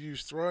we can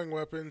use throwing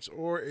weapons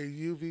or a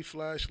UV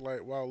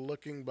flashlight while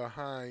looking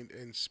behind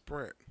and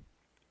sprint.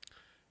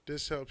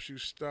 This helps you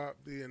stop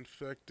the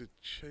infected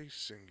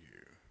chasing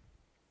you.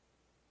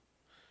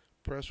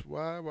 Press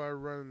Y while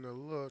running to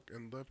look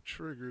and left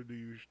trigger to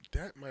use.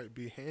 That might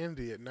be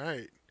handy at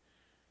night.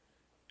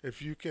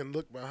 If you can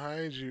look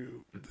behind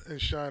you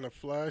and shine a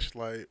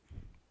flashlight,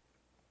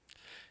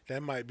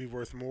 that might be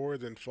worth more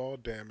than fall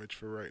damage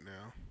for right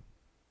now.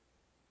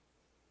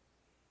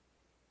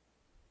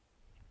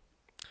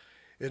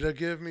 It'll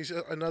give me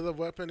another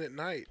weapon at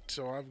night,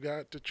 so I've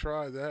got to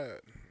try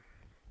that.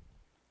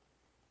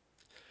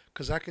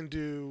 Because I can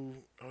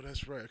do... Oh,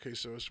 that's right. Okay,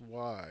 so it's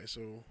Y.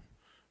 So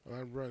when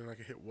I'm running, I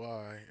can hit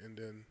Y and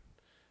then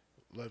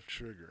left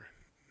trigger.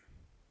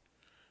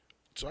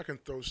 So I can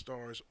throw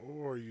stars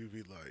or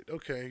UV light.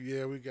 Okay,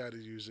 yeah, we got to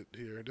use it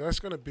here. That's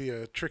going to be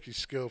a tricky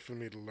skill for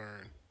me to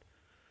learn.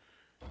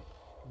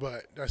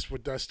 But that's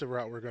the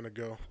route we're going to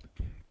go.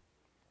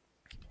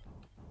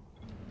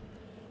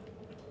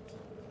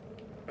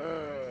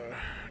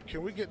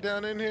 Can we get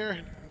down in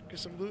here? Get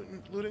some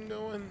looting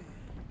going?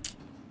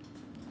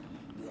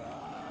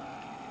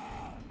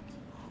 Oh,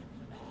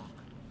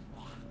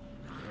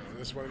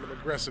 that's one of them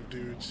aggressive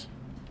dudes.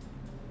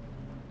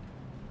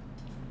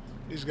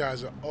 These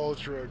guys are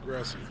ultra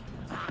aggressive.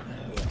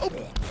 Oh.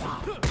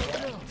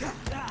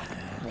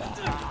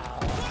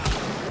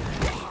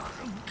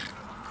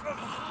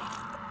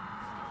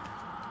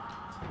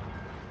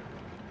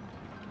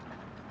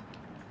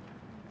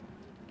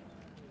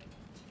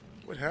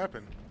 What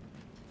happened?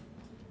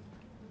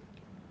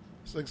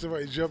 It's like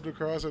somebody jumped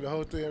across and the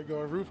whole thing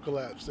going roof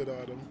collapsed on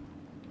them.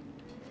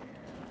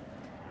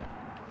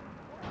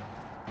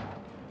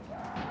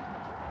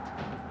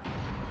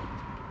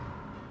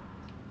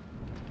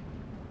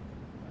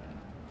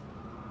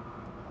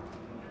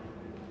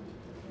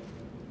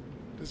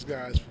 This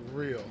guy's for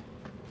real.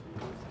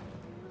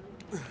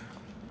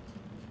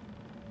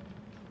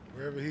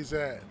 Wherever he's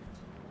at.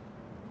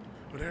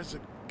 Oh, there's a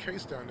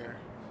case down there.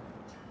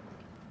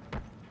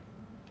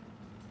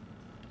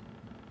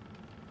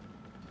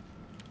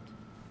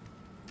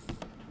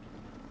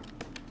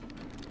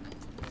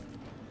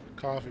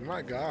 Coffee,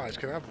 my gosh,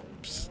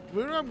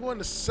 where am I going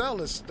to sell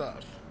this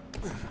stuff?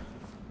 I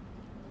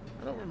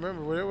don't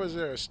remember. Where was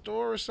there? A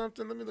store or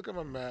something? Let me look at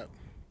my map.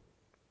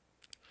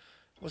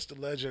 What's the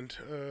legend?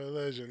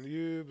 Legend.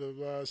 You, blah,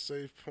 blah,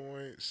 save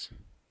points.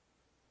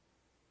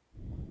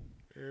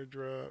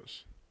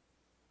 Airdrops.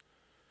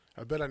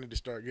 I bet I need to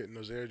start getting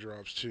those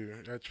airdrops too.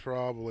 That's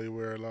probably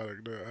where a lot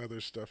of the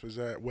other stuff is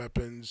at.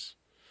 Weapons,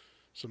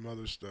 some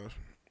other stuff.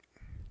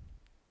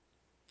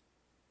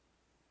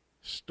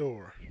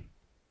 Store.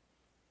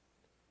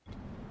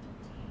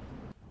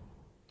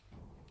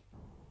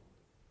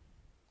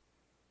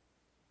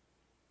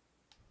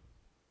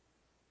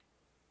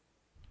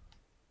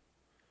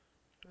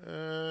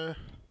 Uh,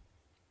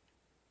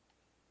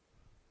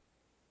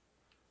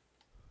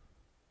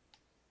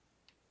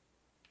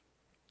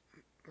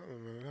 I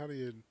don't know. How do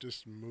you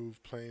just move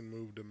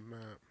the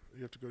map?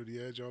 You have to go to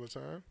the edge all the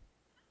time?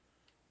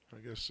 I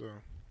guess so.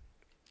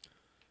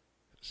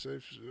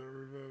 Safe,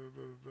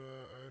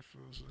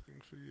 iPhone's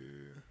looking for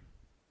you.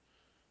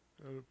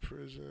 Out of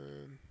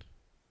prison.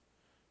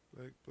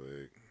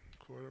 Blake,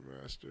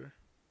 quartermaster.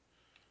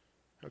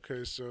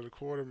 Okay, so the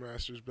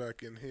quartermaster's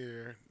back in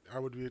here. I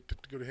would be to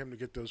go to him to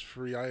get those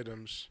free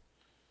items,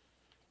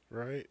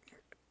 right?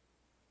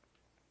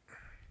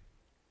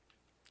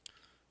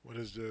 What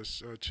is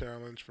this?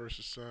 Challenge, first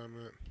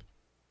assignment.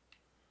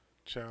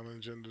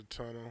 Challenge in the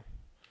tunnel.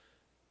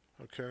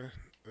 Okay,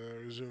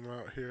 we zoom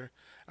out here.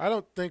 I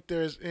don't think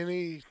there's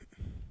any...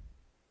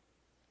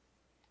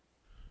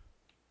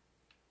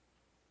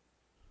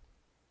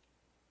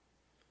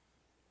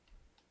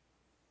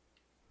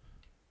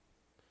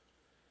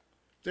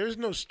 There's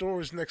no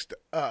stores next to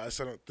us,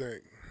 I don't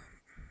think.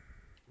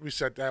 We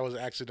said that was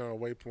an accidental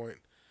waypoint.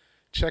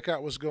 Check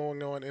out what's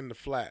going on in the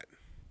flat.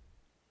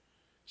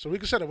 So we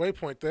can set a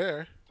waypoint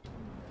there.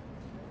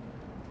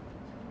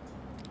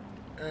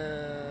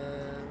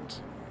 And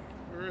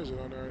where is it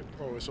on our...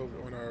 Oh, it's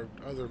over on our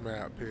other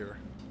map here.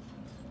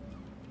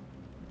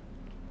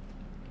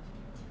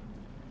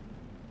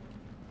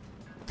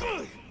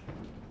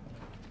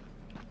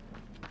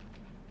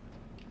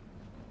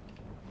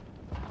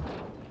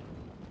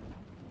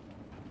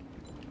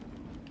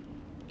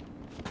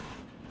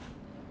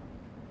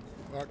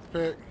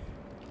 Lockpick.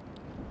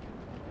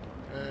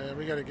 And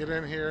we gotta get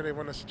in here. They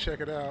want us to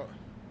check it out.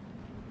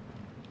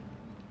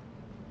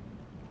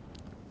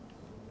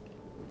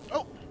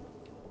 Oh!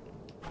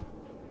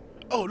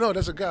 Oh no,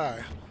 that's a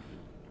guy.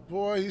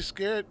 Boy, he's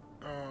scared.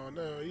 Oh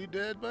no, are you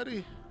dead,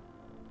 buddy?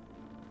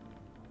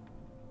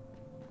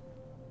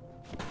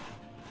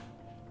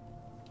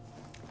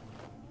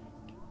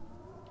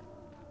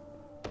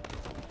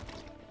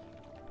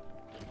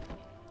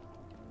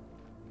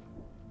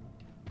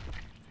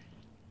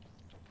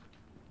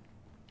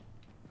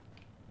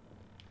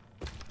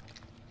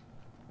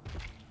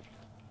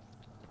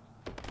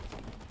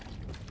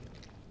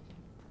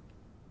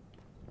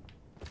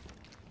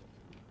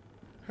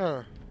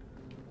 Huh.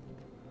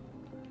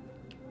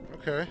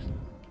 Okay.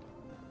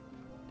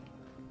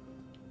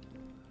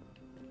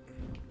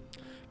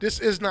 This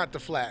is not the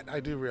flat.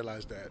 I do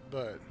realize that,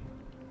 but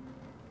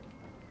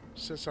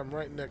since I'm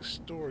right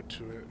next door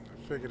to it,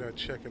 I figured I'd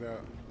check it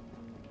out.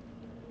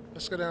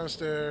 Let's go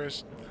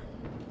downstairs.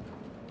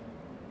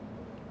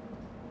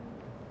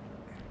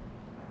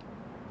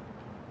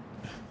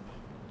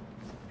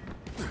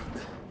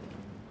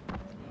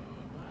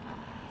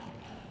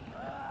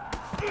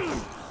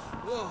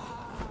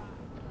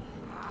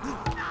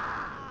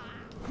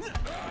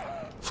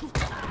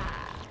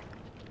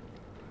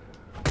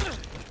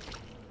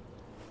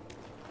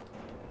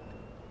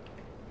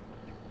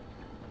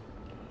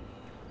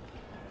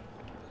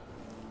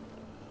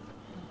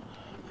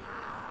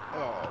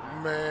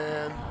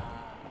 Man.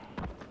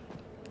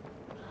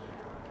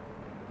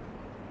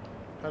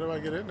 How do I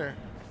get in there?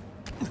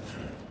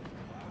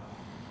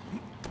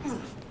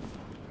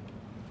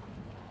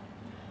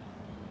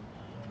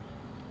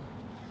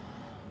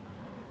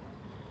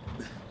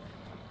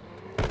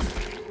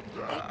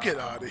 Oh, get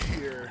out of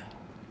here.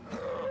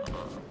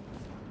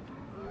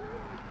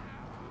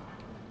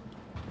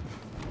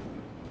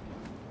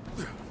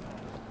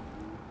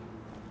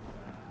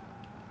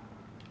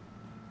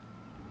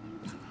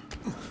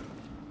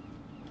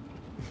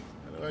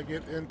 I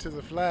get into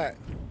the flat.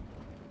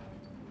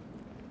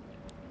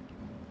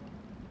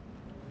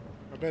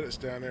 I bet it's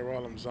down there where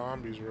all them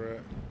zombies were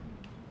at.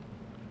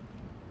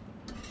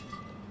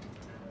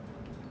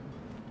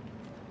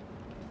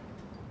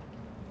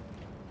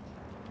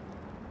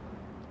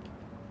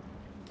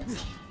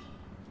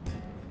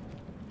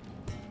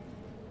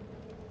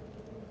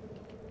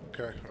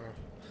 Okay,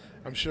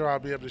 I'm sure I'll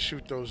be able to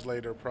shoot those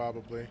later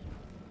probably.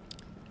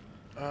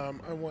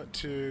 I want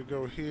to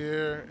go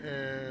here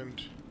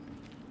and...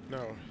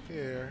 No,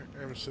 here,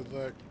 and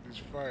select these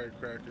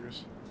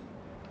firecrackers.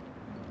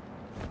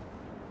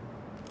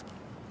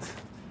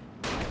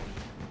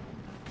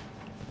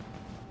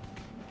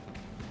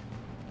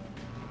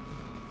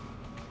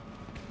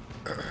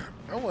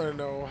 I want to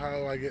know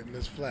how I get in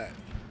this flat.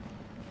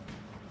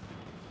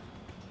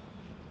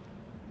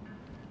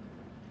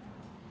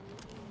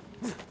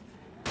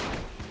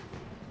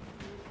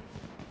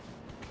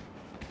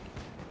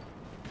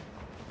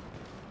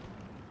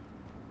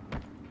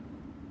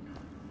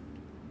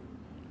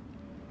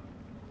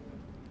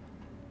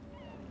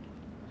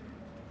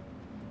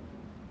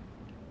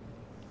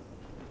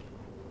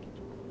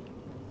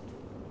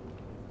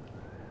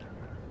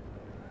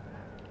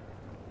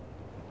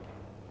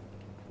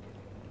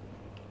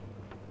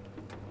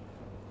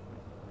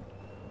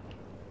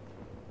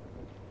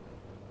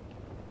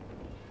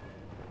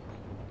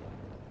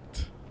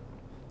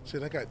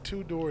 See, I got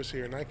 2 doors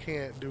here, and I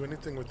can't do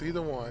anything with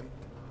either one.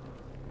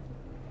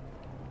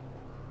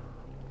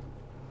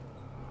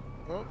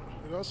 Oh,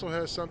 it also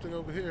has something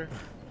over here.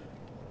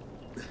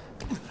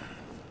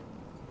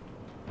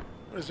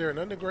 Is there an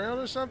underground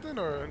or something,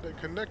 or they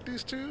connect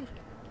these two?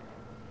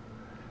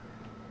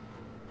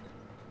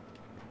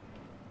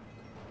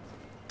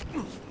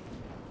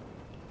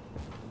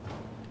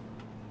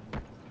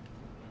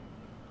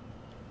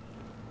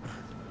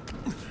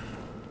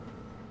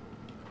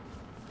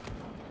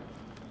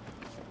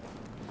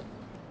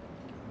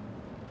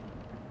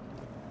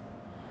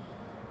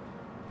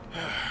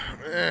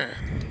 Man.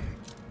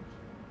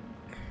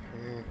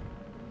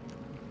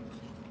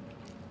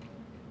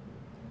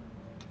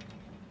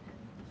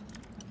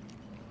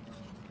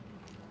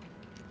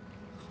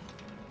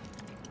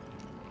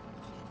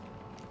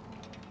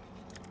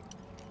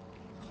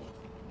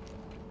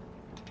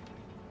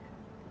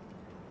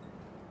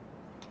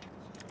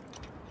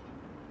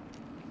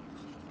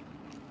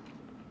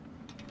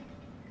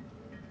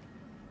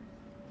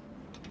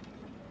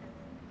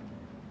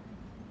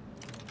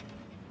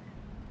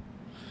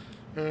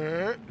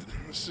 Alright,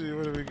 let's see,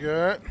 what do we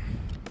got?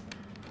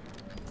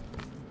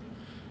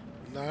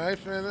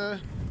 Knife and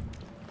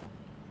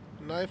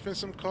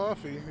some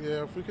coffee.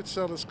 Yeah, if we could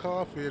sell this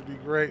coffee, it'd be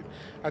great.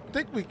 I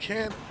think we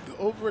can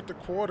over at the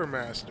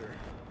quartermaster.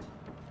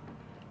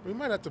 We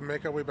might have to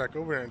make our way back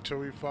over there until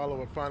we follow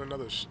or find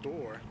another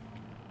store.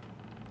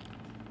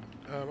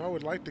 I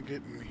would like to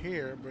get in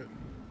here, but...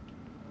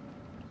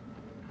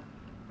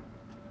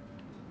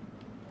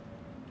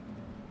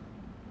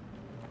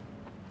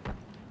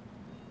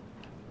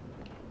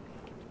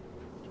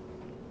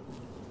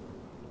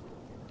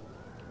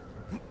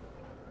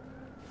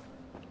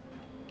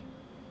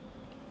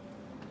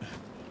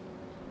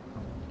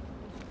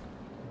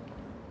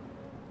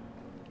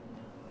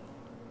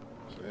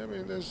 I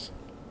mean, there's...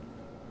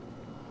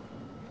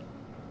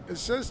 It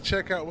says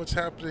check out what's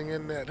happening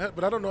in that hut,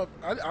 but I don't know if...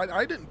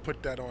 I didn't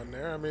put that on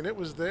there. I mean, it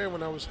was there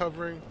when I was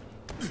hovering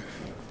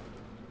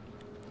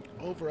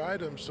over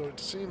items, so it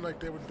seemed like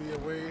there would be a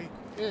way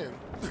in.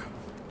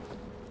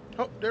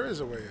 Oh, there is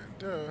a way in.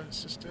 Duh,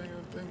 it's just dang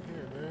on thing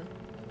here, man.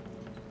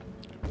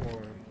 Come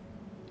on.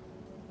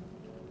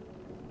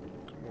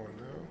 Come on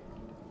now.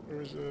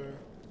 Where's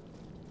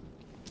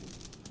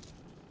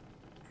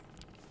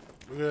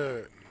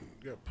Good.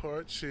 Got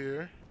parts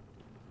here.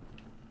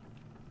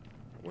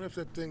 I wonder if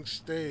that thing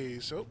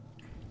stays. Oh.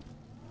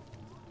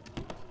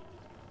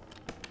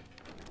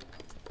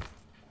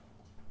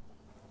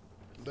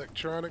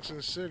 Electronics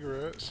and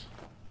cigarettes.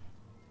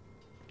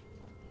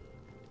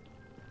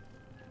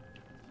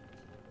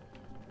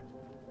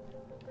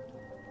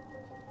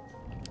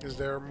 Is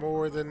there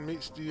more than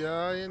meets the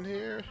eye in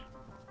here?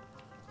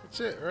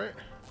 That's it, right?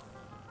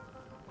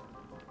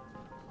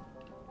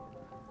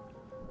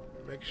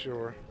 Make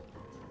sure.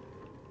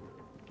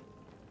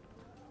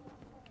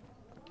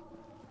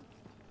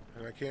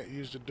 And I can't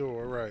use the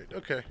door, right?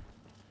 Okay.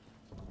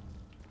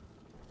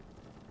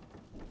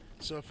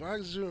 So if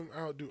I zoom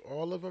out, do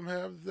all of them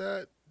have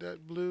that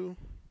blue?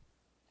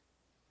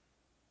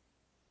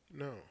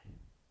 No.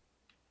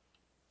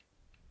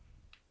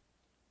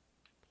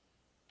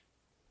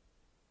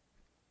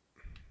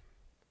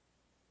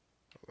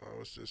 Oh,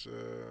 what's this?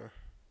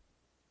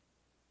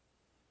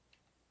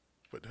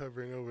 But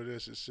hovering over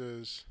this, it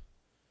says,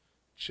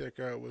 check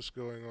out what's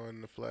going on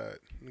in the flat.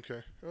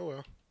 Okay. Oh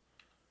well.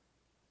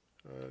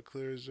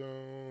 Clear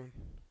zone.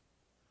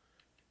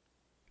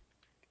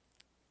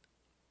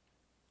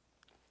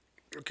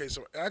 Okay,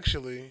 so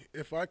actually,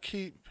 if I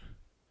keep...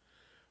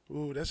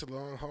 Ooh, that's a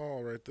long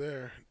haul right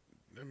there.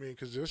 I mean,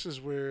 because this is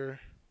where...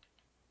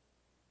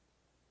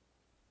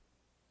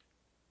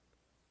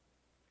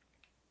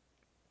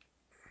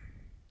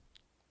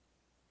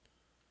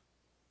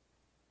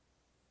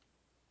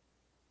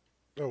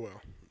 Oh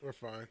well, we're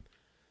fine.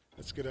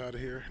 Let's get out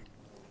of here.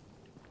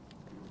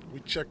 We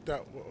checked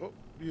out... Oh,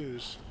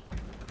 use.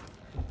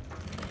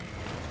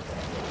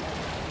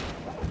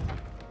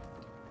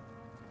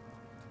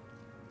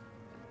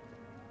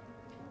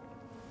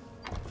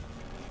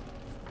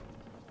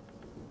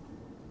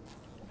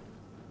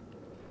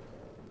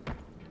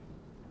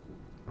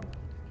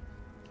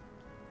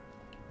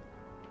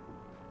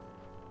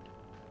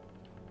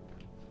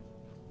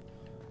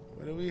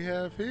 What do we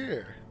have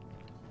here?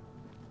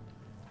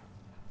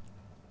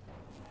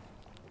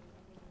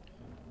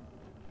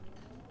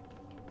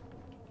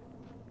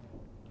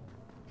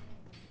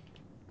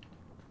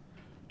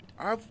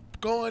 I've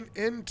gone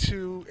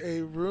into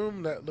a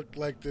room that looked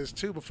like this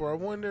too before. I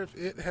wonder if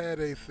it had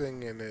a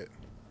thing in it.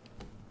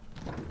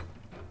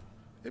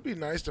 It'd be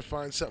nice to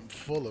find something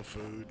full of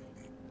food.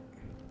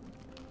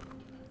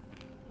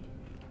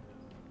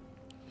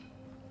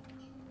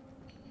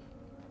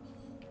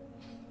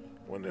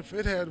 Wonder if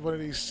it had one of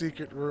these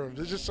secret rooms.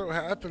 It just so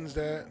happens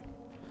that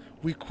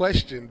we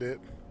questioned it.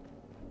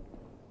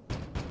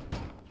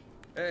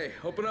 Hey,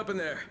 open up in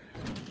there.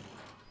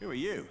 Who are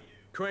you?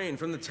 Crane,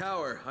 from the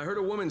tower. I heard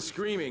a woman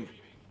screaming.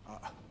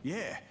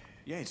 Yeah,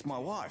 it's my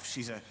wife.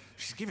 She's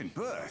giving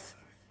birth.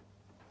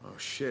 Oh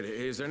shit,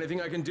 is there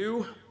anything I can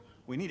do?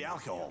 We need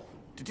alcohol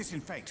to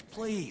disinfect.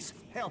 Please,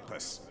 help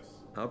us.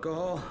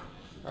 Alcohol?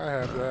 I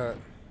have that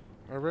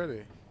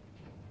already.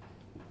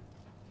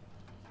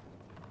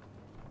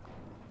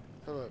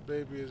 Hello,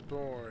 baby is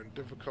born.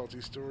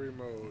 Difficulty story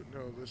mode.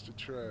 No, listed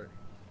track.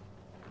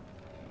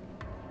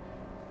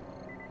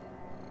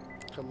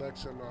 Collect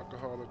some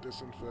alcohol to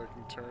disinfect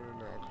and turn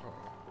in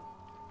alcohol.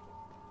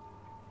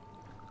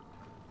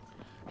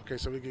 Okay,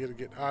 so we gotta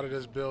get out of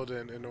this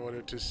building in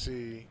order to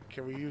see.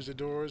 Can we use the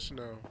doors?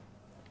 No.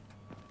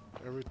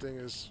 Everything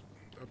is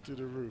up through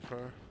the roof, huh?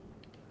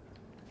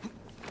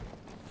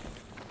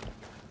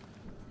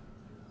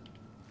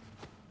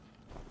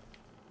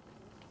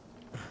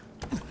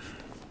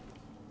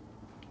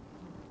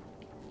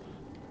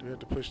 Do we have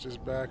to push this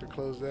back or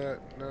close that?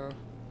 No.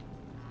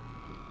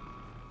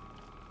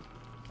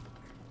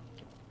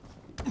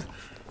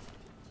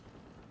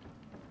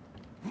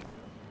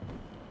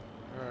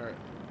 Alright,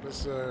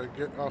 let's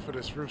get off of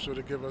this roof so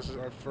to give us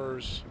our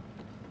first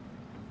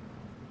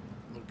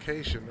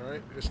location,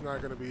 right? It's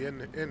not going to be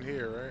in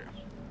here, right?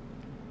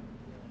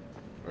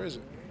 Where is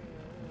it?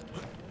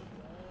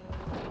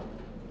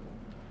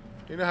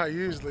 You know how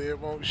usually it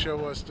won't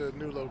show us the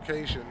new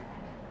location.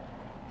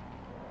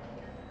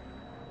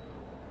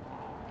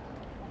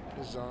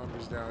 The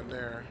zombies down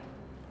there.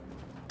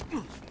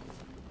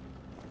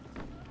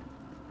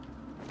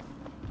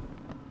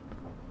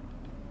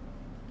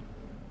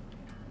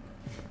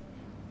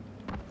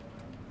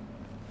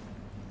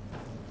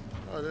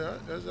 Oh,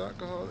 there's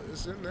alcohol.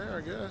 It's in there,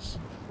 I guess.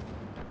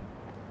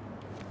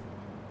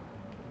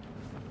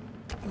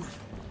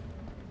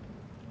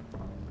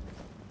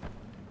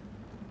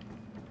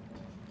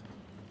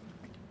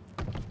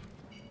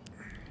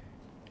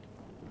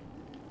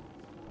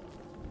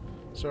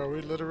 So are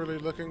we literally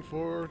looking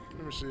for?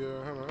 Let me see.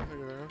 Hold on.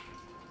 Hang on.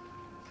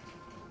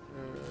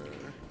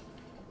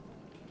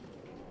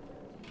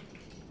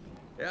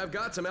 Yeah, I've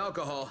got some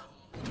alcohol.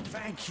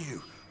 Thank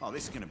you. Oh,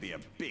 this is going to be a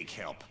big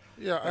help.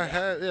 Yeah, I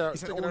had. Yeah, I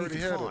Is that think I all you already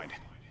can had find? it.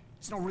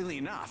 It's not really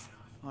enough.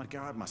 I'd go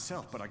out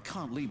myself, but I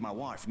can't leave my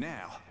wife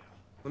now.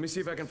 Let me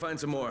see if I can find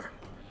some more.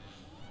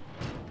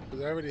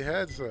 Cause I already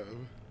had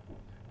some.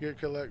 You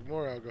collect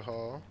more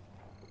alcohol.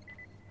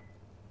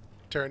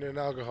 Turn in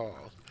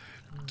alcohol.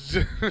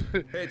 Hey,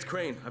 it's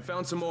Crane. I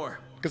found some more.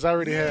 Cause I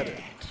already had it.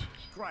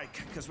 Great,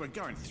 because we're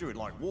going through it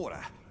like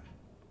water.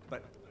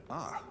 But,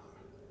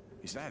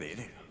 is that it?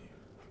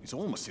 It's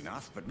almost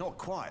enough, but not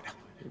quite.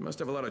 You must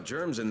have a lot of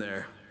germs in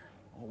there.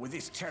 Oh, with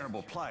this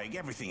terrible plague,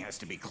 everything has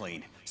to be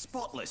clean.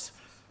 Spotless.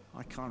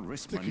 I can't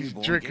risk I think my he's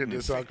newborn drinking getting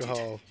this infected.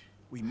 alcohol.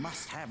 We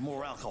must have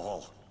more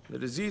alcohol. The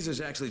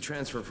diseases actually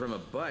transfer from a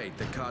bite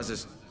that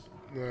causes...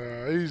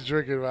 Nah, he's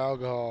drinking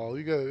alcohol.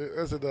 You got.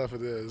 That's enough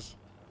of this.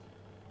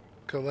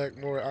 Collect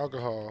more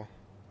alcohol.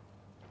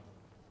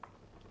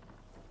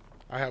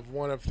 I have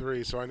 1 of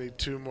 3, so I need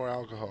 2 more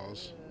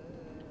alcohols.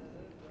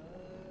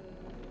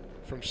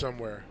 From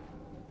somewhere.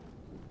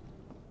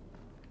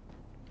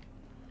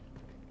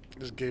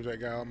 Just gave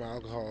that guy all my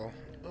alcohol.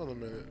 Hold a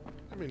minute.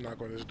 Let me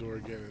knock on this door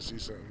again and see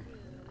something.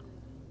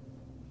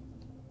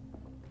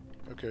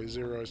 Okay,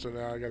 0. So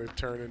now I gotta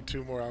turn in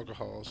 2 more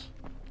alcohols.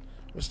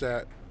 What's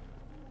that?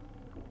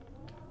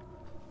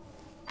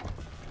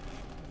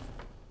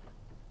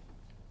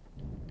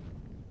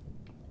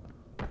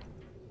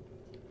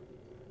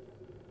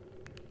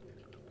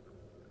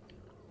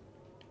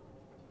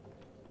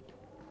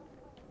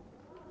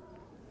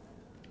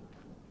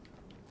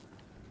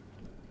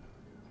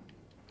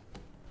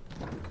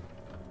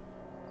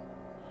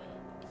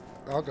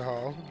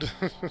 Alcohol.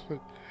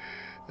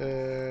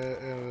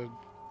 And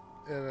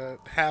a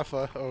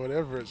halfa or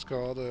whatever it's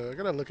called. I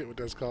gotta look at what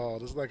that's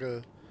called. It's like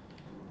a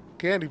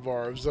candy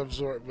bar of some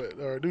sort, but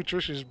or a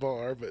nutritious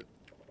bar, but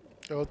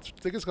I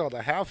think it's called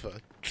a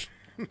halfa.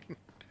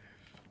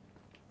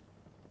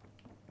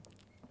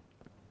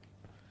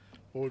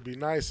 What would be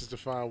nice is to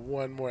find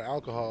 1 more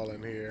alcohol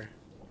in here.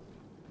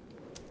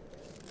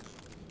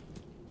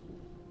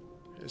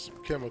 Here's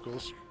some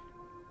chemicals.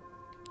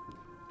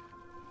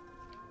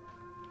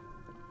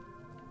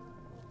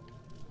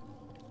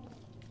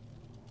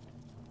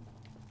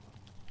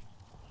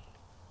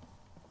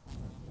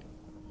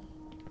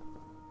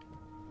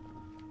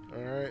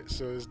 Alright,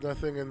 so there's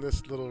nothing in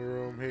this little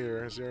room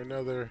here. Is there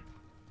another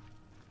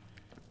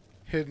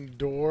hidden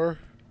door?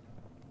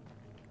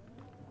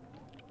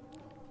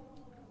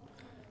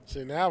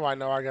 See, now I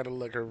know I gotta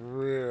look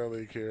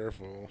really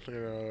careful, you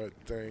know, at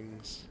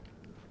things.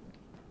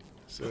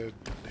 So,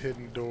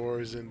 hidden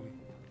doors and...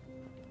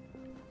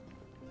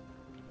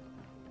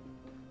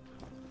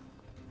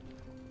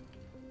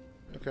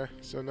 Okay,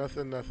 so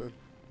nothing.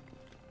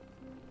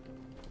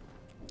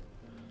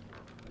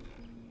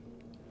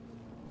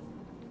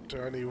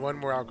 So I need 1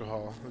 more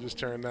alcohol. I'll just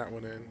turn that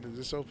one in. Is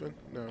this open?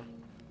 No.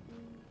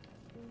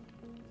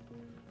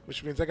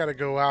 Which means I gotta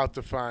go out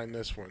to find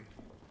this one.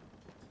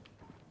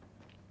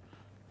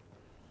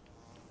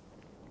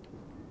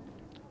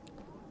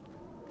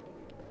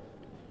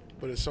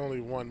 But it's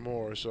only 1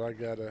 more, so I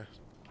gotta...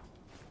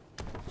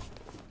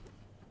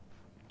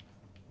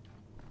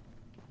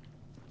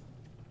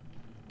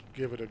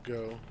 give it a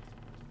go.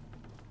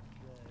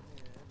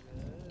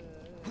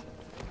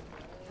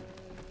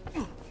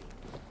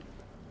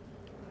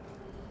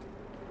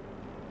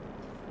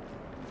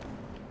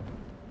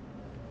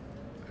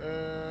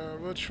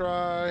 We'll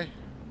try.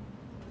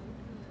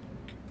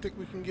 Think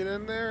we can get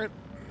in there?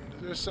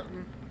 Is there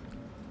something?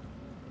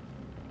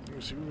 Let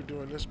me see. We were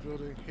doing this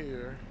building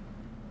here.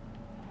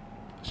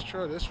 Let's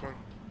try this one.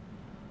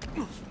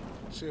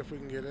 See if we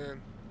can get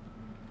in.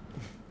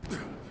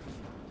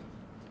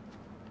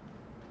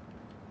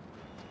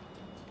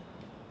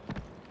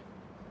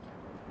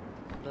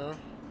 No?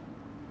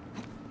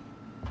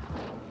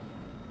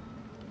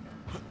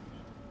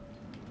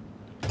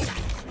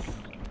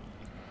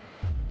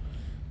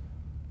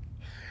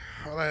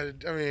 All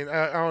I mean,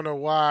 I don't know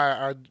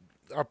why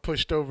I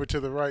pushed over to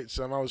the right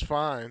some. I was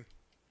fine.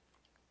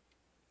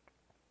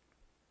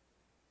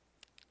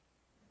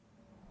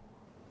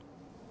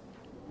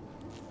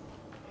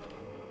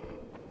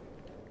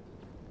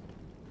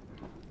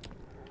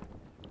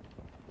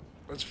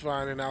 Let's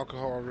find an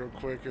alcohol real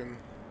quick and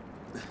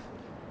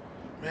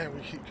man,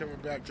 we keep coming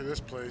back to this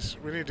place.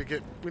 We need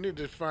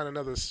to find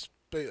another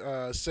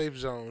safe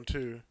zone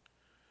too.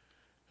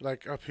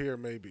 Like up here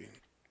maybe.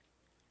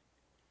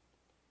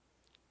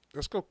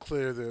 Let's go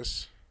clear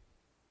this.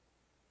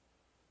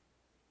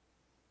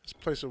 Let's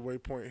place a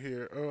waypoint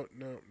here. Oh,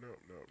 no. I want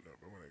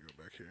to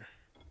go back here.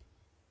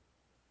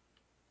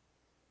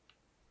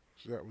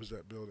 So that was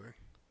that building.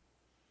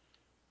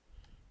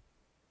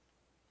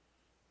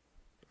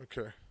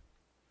 Okay.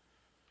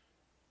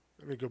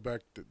 Let me go back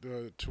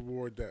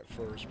toward that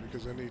first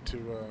because I need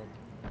to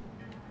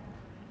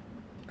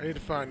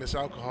find this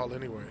alcohol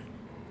anyway.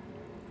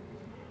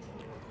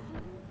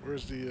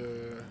 Where's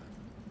the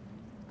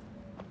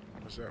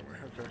what's that way?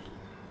 Okay.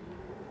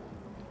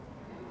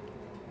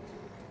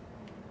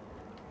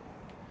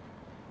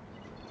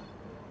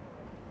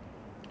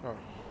 Oh.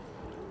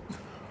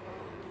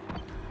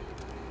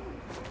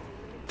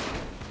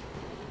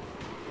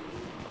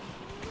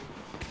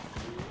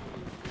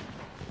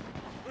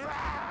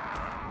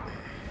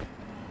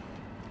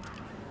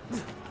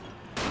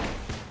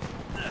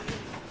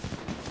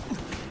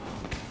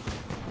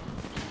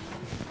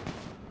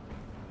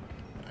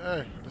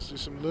 Hey, let's do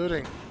some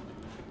looting.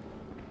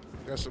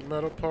 Got some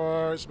metal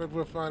parts. Maybe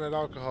we'll find that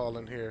alcohol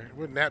in here.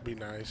 Wouldn't that be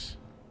nice?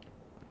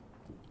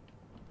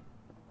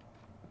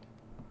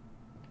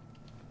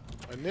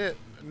 A nit,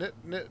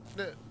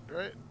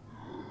 right?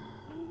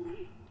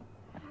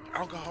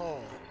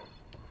 Alcohol.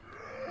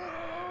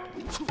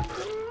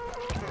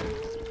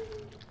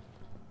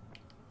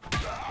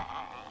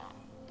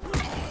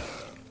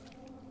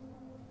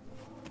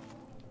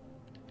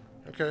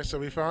 Okay, so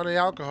we found the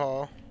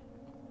alcohol.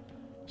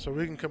 So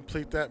we can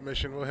complete that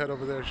mission. We'll head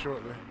over there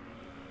shortly.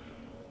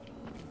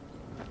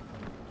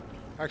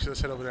 Actually,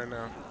 let's head over there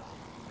now.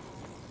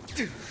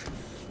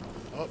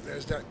 Oh,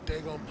 there's that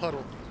daggone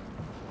puddle.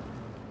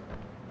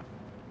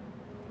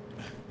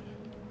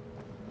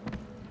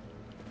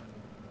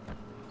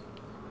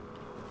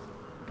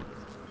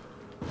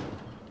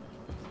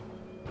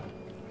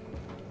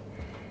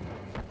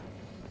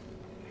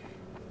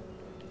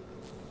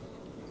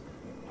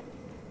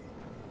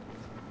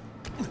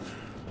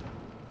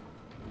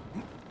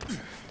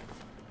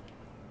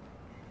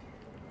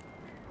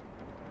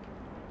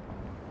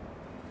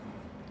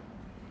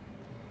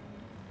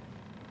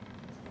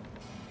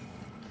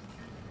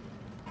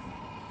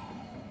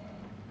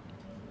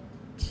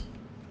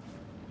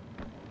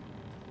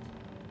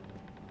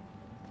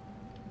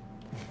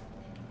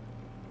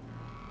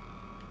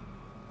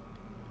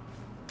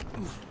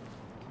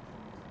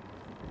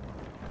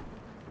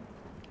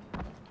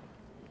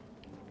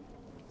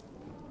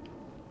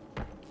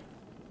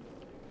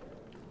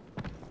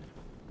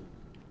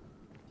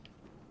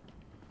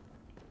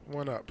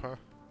 One up, huh?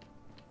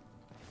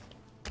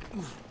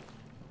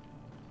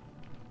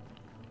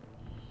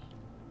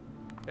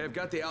 Hey, I've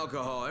got the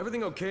alcohol.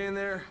 Everything okay in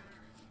there?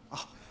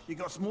 Oh, you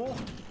got some more?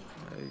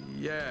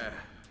 Yeah.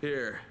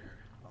 Here.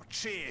 Oh,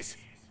 cheers.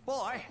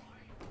 Bye.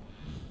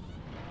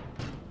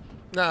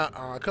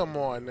 Nah, come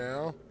on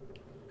now.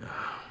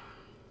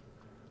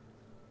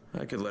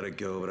 I could let it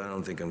go, but I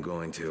don't think I'm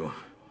going to.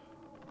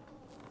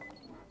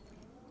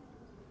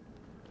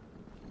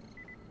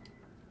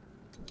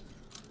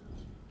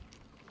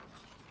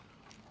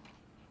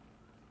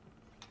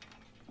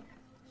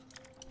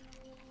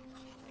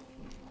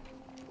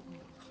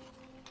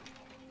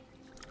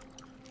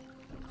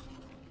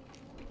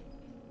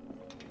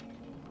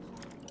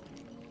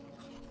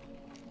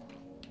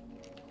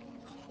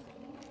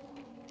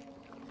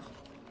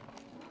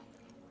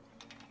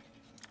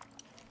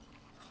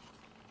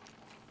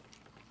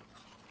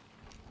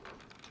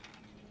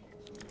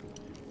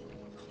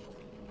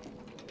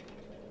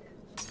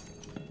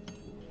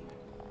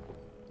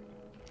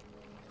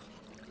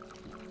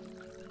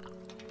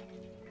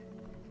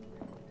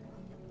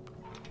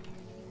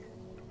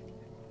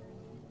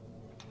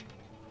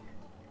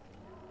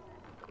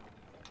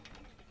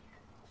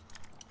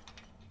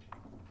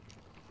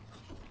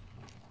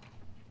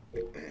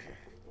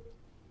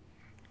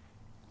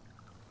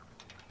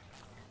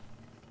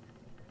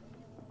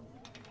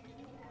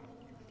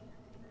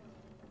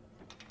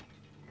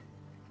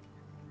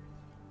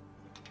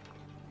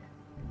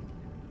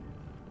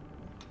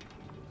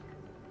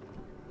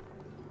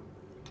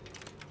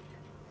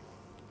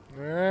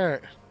 All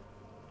right.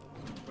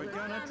 We're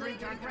gonna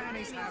drink our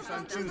granny's house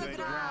onto the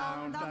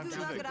ground, onto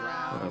the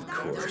ground. Of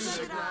course.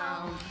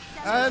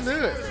 I knew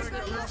it.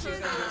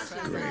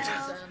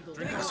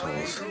 Great.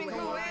 Assholes. Drink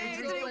away,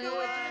 drink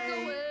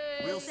away.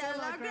 We'll sell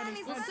our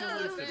granny's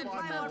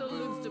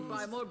balloons to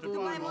buy more booze, to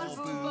buy more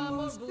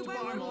booze, to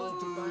buy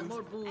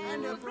more booze,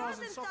 and the bras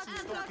and socks and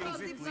stockings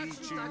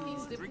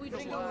if we choose.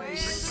 Drink away,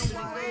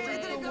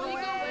 drink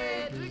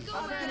away.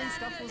 Our granny's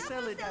stuff will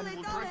sell it and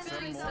we'll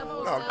drink some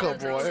more. Oh,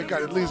 come on. They got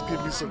to at least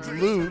give me some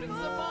loot.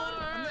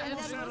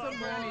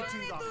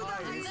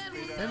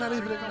 They're not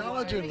even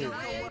acknowledging me.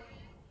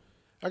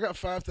 I got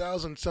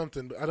 5,000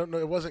 something, but I don't know.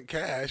 It wasn't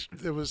cash.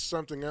 It was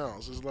something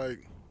else. It's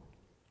like,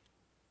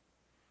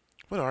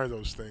 what are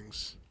those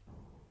things?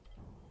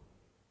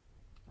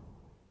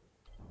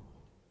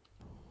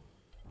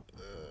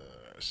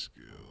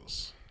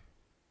 Skills.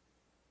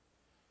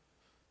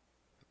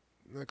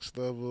 Next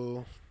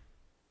level.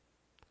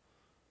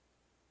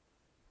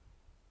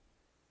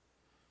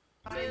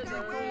 Drink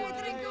away,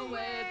 drink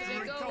away,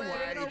 drink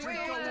away, drink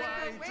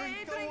away,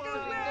 drink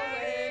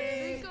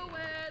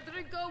away,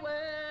 drink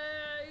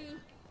away.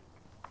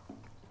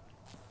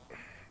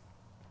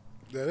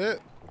 That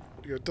it?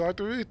 You gonna talk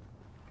to me?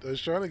 I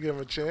was trying to give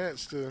him a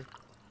chance to.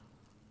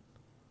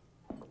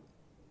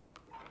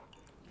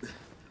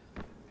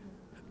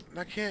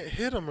 I can't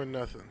hit him or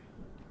nothing.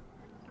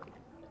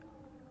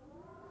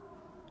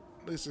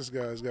 At least this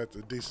guy's got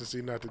the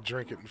decency not to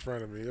drink it in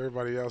front of me.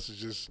 Everybody else is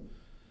just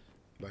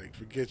like,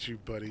 forget you,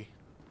 buddy.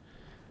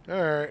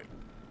 Alright.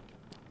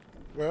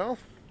 Well.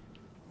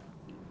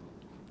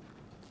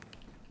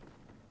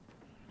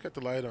 Got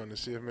the light on to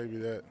see if maybe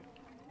that.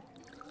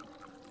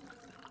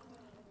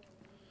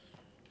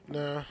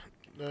 No.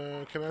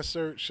 No. Can I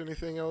search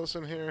anything else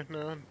in here?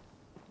 No.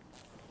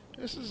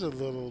 This is a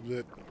little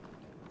bit.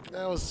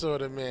 That was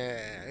sort of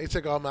meh. He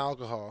took all my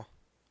alcohol.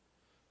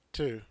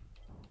 Too.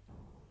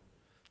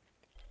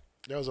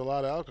 That was a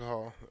lot of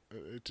alcohol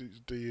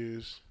to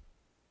use.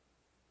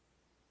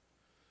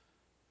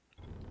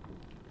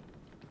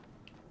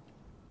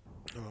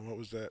 What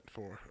was that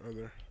for?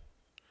 Other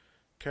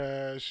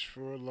cash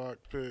for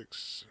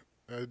lockpicks.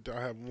 I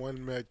have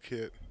one med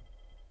kit.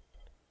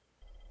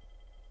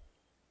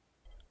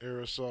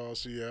 Aerosol.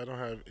 So yeah, I don't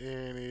have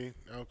any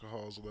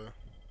alcohols left.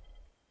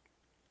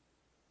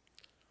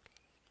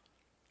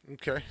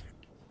 Okay.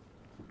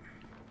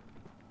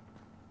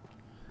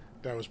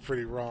 That was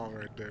pretty wrong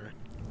right there.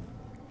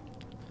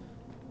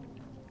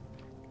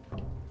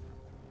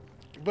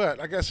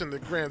 But I guess in the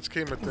grand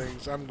scheme of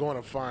things, I'm going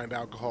to find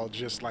alcohol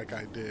just like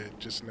I did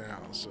just now.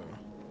 So,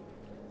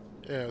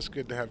 yeah, it's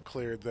good to have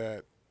cleared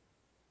that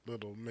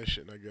little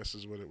mission, I guess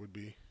is what it would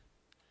be.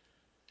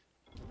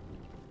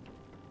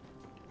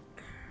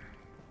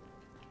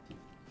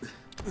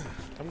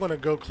 I'm going to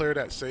go clear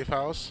that safe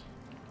house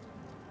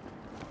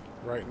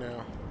right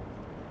now.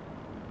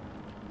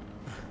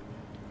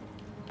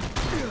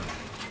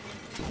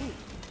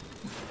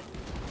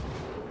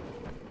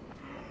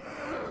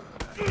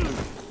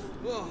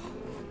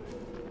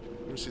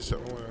 Let me see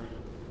something.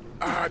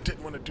 I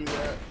didn't want to do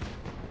that.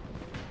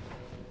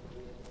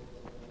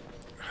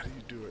 How do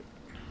you do it?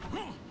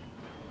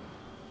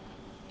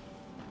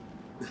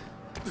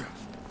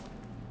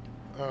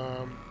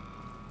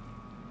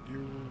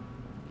 You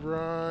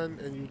run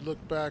and you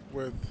look back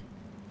with.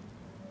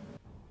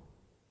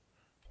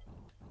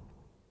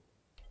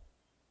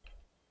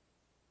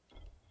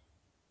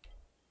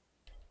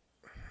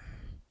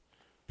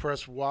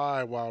 Press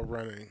Y while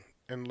running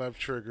and left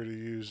trigger to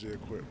use the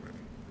equipment.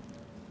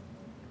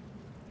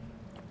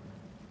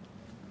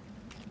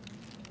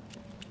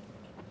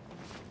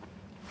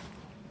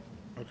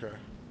 Okay.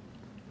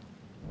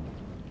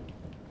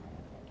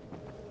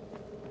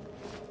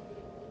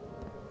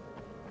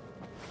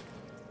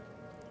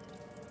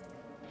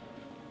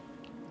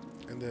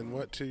 And then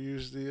what to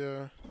use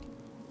the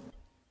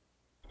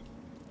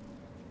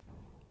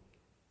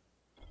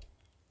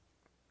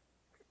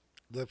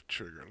left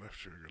trigger, left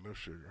trigger, left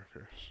trigger.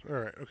 Okay. All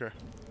right. Okay.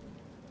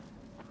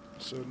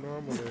 So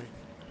normally,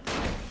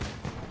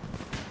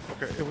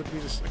 okay, it would be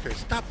just okay.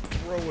 Stop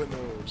throwing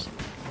those.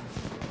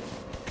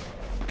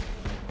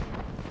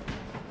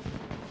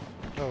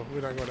 Oh,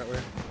 we're not going that way.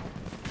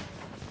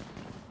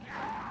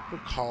 We're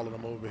calling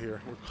them over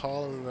here. We're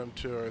calling them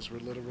to us. We're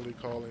literally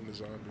calling the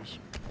zombies.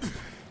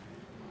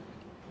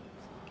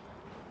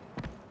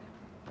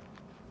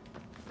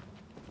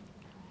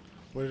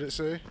 What did it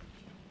say?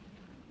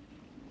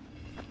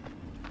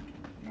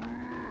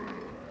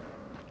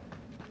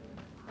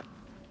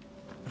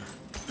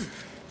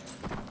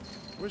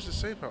 Where's the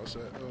safe house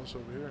at? Oh, it's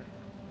over here.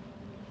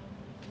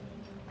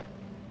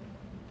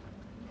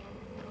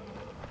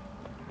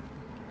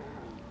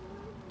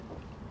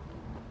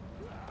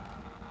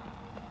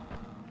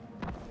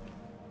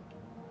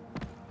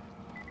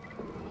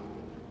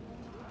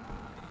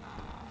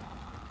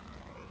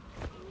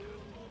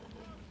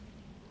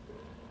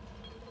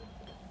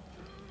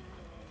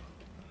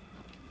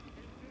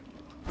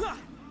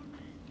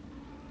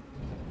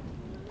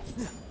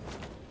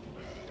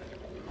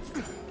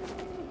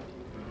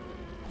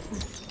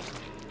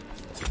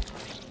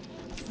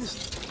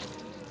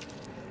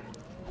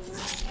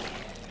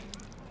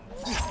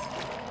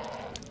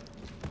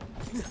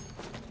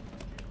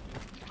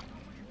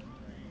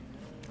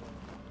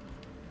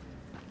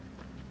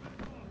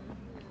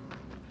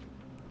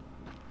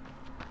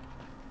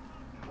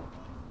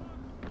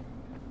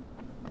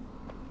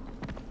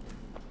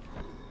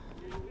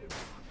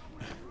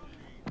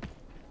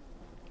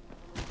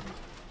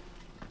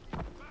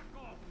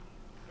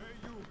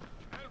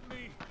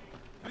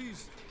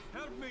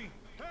 Help me!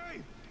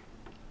 Hey!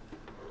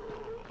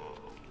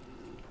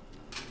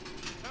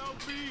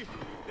 Help me!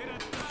 They're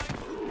trying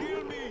to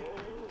kill me!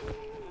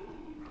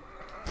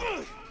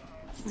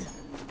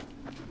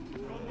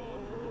 Come on,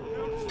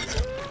 help me!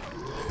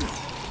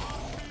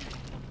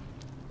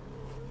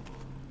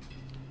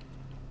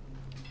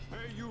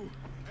 Hey, you!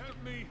 Help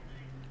me!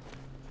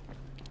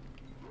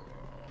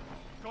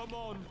 Come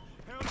on,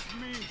 help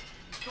me!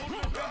 Don't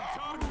let them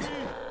touch me!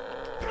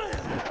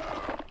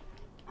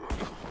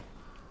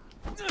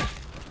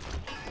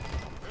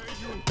 Hey,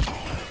 you!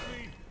 Help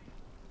me!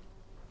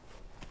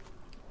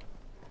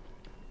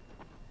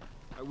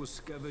 I was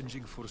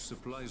scavenging for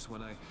supplies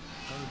when I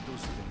heard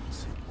those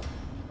things.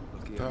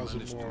 Lucky I 1,000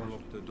 managed more. to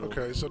lock the door.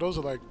 Okay, so those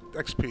are like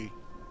XP.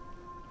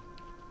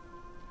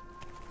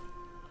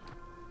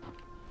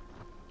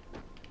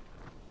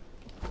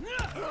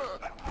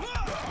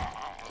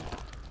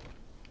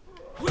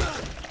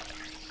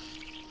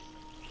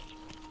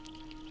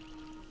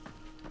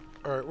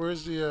 Alright,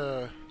 where's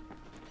the,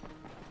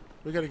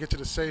 we gotta get to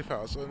the safe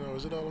house. Oh no,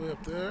 is it all the way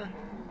up there?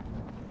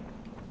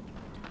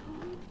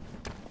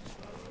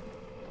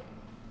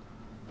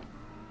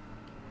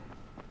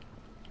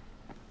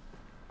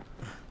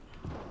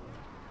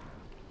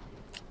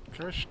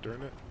 Gosh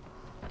darn it.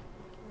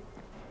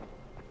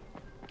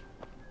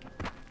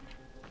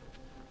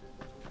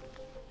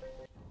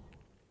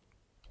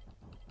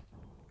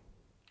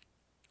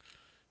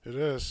 It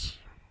is.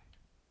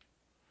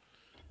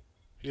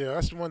 Yeah,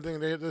 that's the one thing.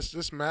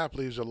 This map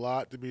leaves a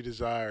lot to be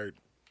desired,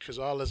 because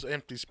all this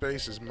empty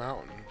space is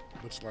mountain.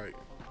 Looks like.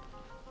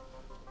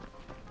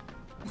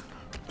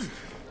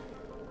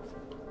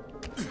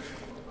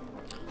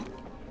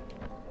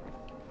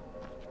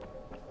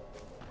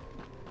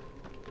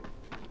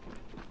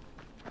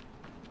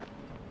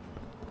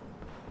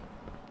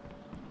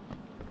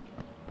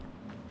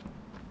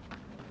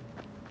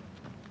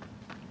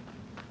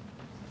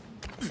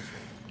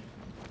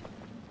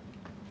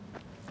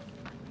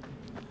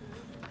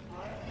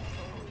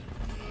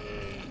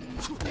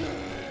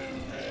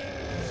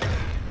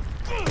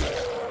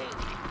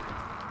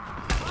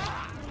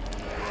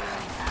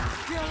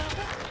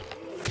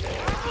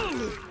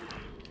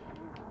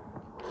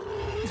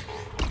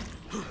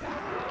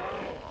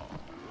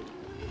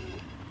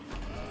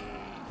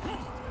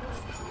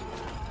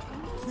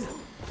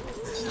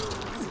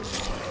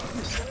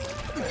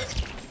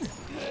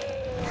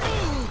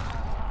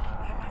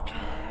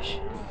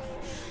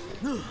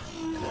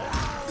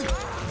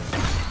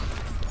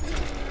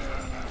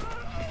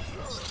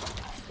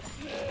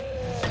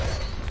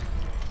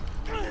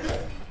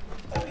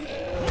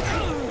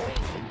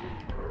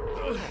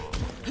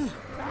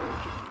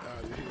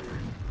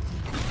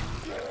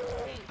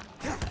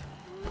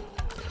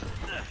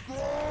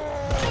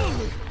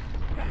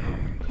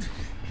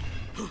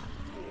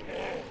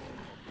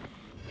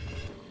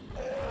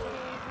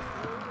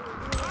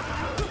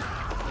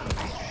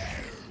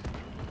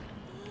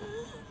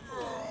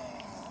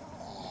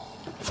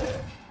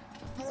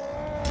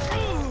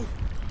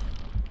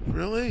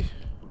 Really?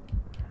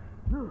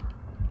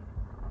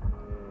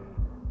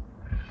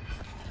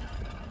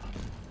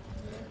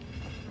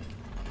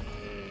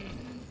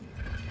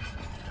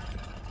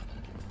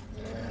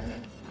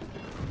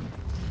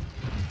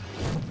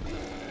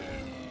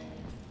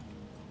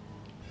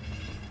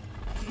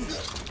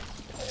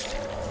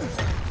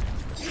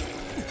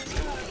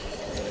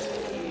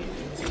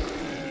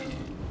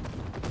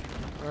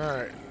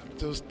 Alright,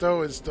 those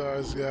throwing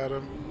stars got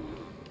him.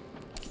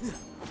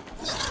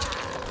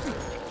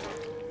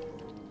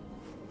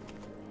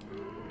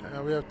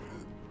 Now we have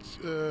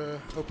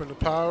to open the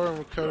power and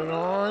we'll cut it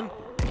on.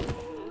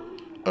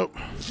 Oh.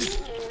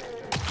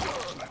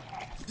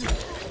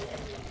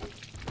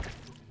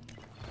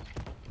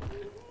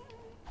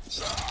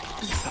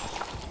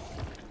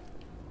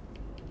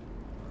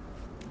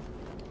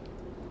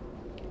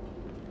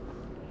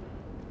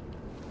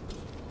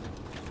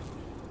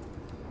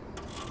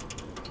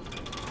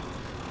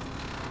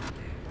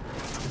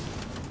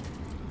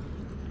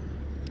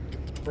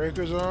 Get the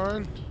breakers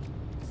on.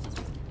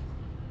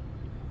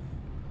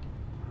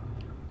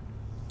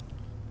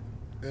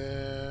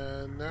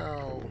 And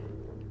now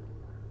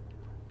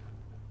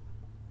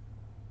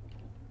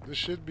this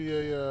should be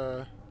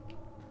a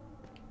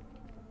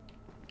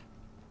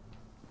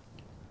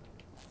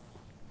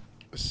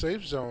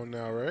safe zone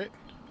now, right?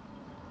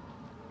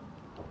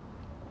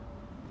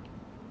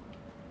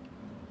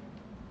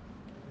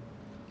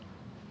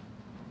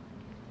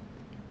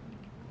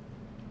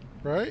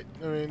 Right?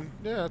 I mean,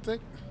 yeah, I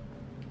think.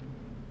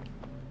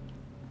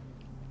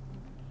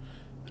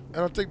 I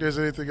don't think there's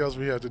anything else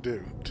we have to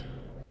do.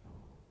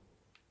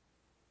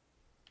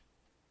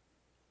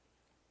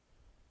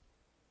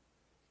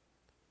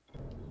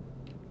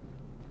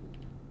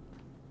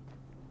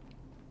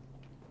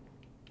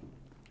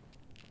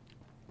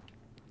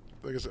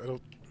 Like I said, I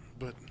don't,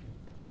 but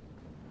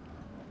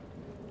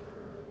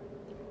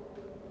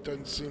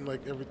doesn't seem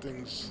like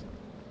everything's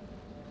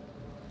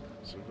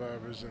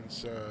survivors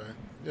inside.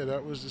 Yeah,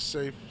 that was the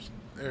safe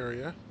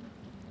area.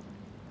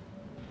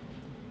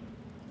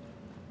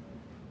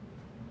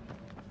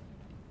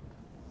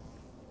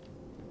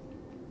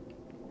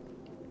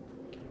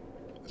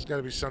 There's got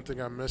to be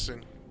something I'm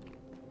missing.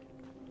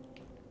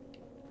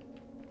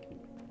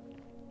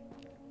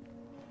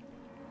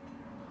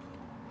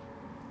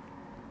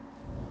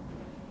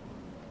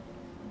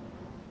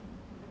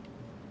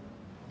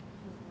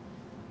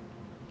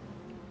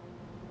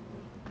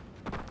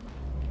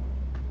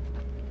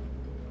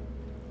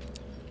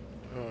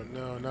 Oh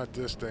no, not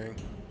this thing.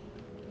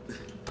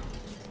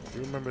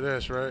 You remember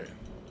this, right?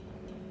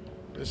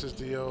 This is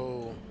the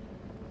old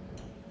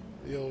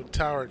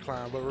tower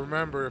climb. But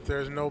remember, if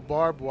there's no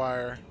barbed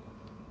wire,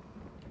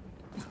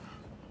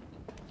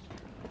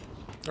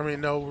 I mean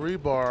no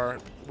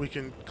rebar, we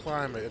can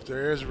climb it. If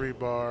there is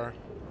rebar,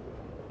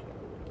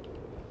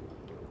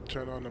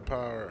 turn on the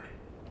power.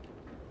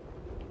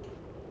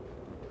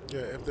 Yeah,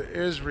 if there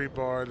is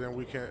rebar, then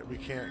we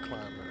can't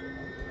climb it.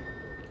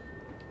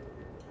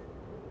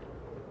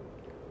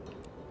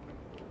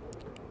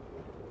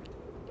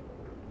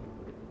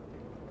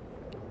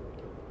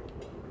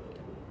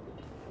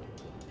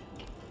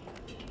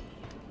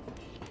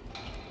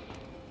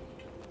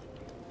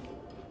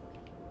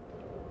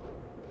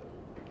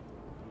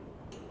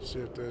 See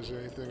if there's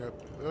anything up.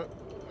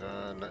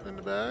 Nothing in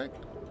the bag.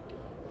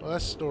 Well,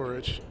 that's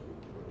storage.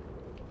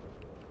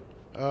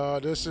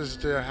 This is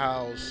the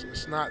house.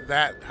 It's not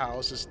that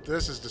house.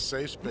 This is the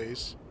safe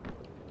space.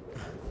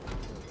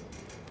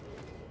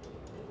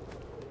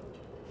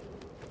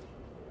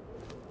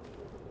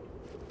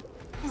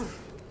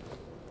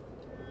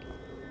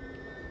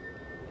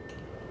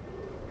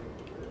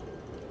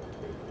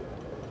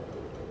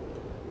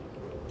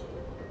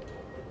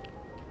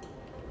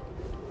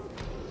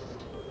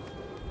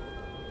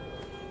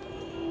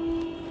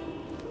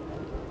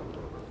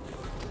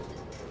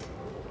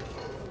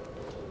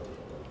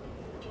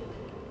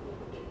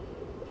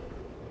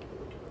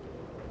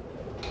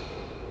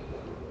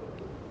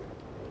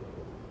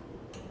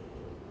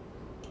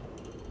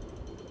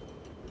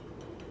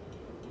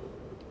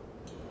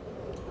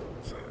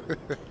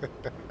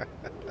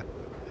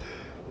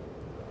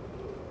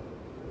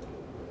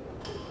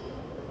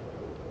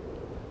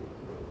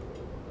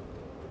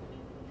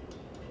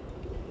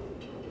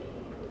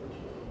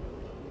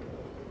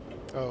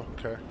 Oh,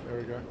 okay. There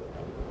we go.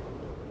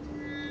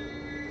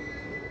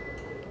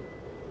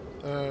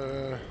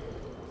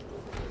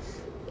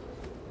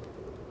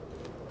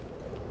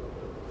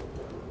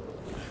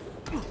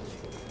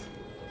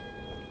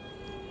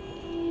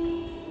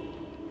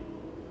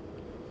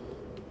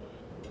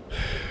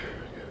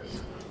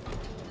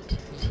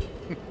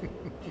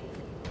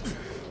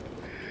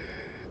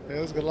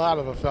 There's a lot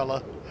of a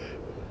fella.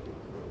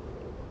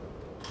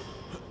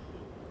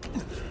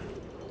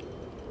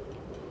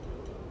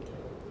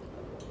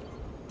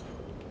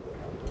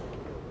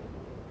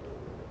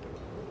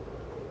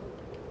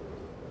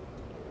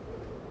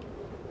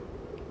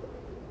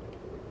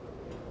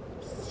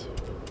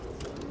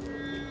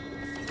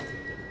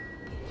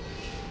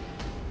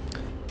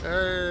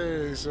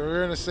 Hey, so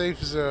we're in a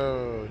safe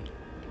zone.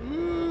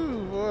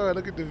 Ooh, boy,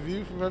 look at the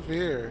view from up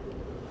here.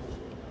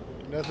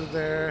 Nothing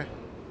there.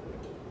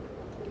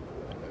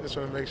 I just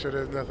want to make sure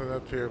there's nothing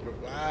up here, but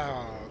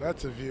wow,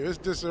 that's a view. It's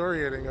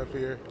disorienting up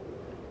here.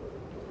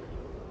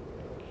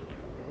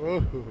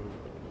 Whoa.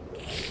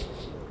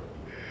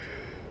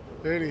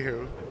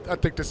 Anywho, I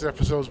think this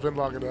episode's been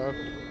long enough.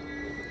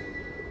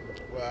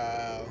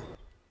 Wow.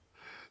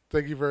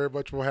 Thank you very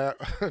much for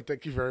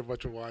thank you very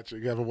much for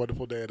watching. Have a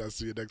wonderful day, and I'll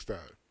see you next time.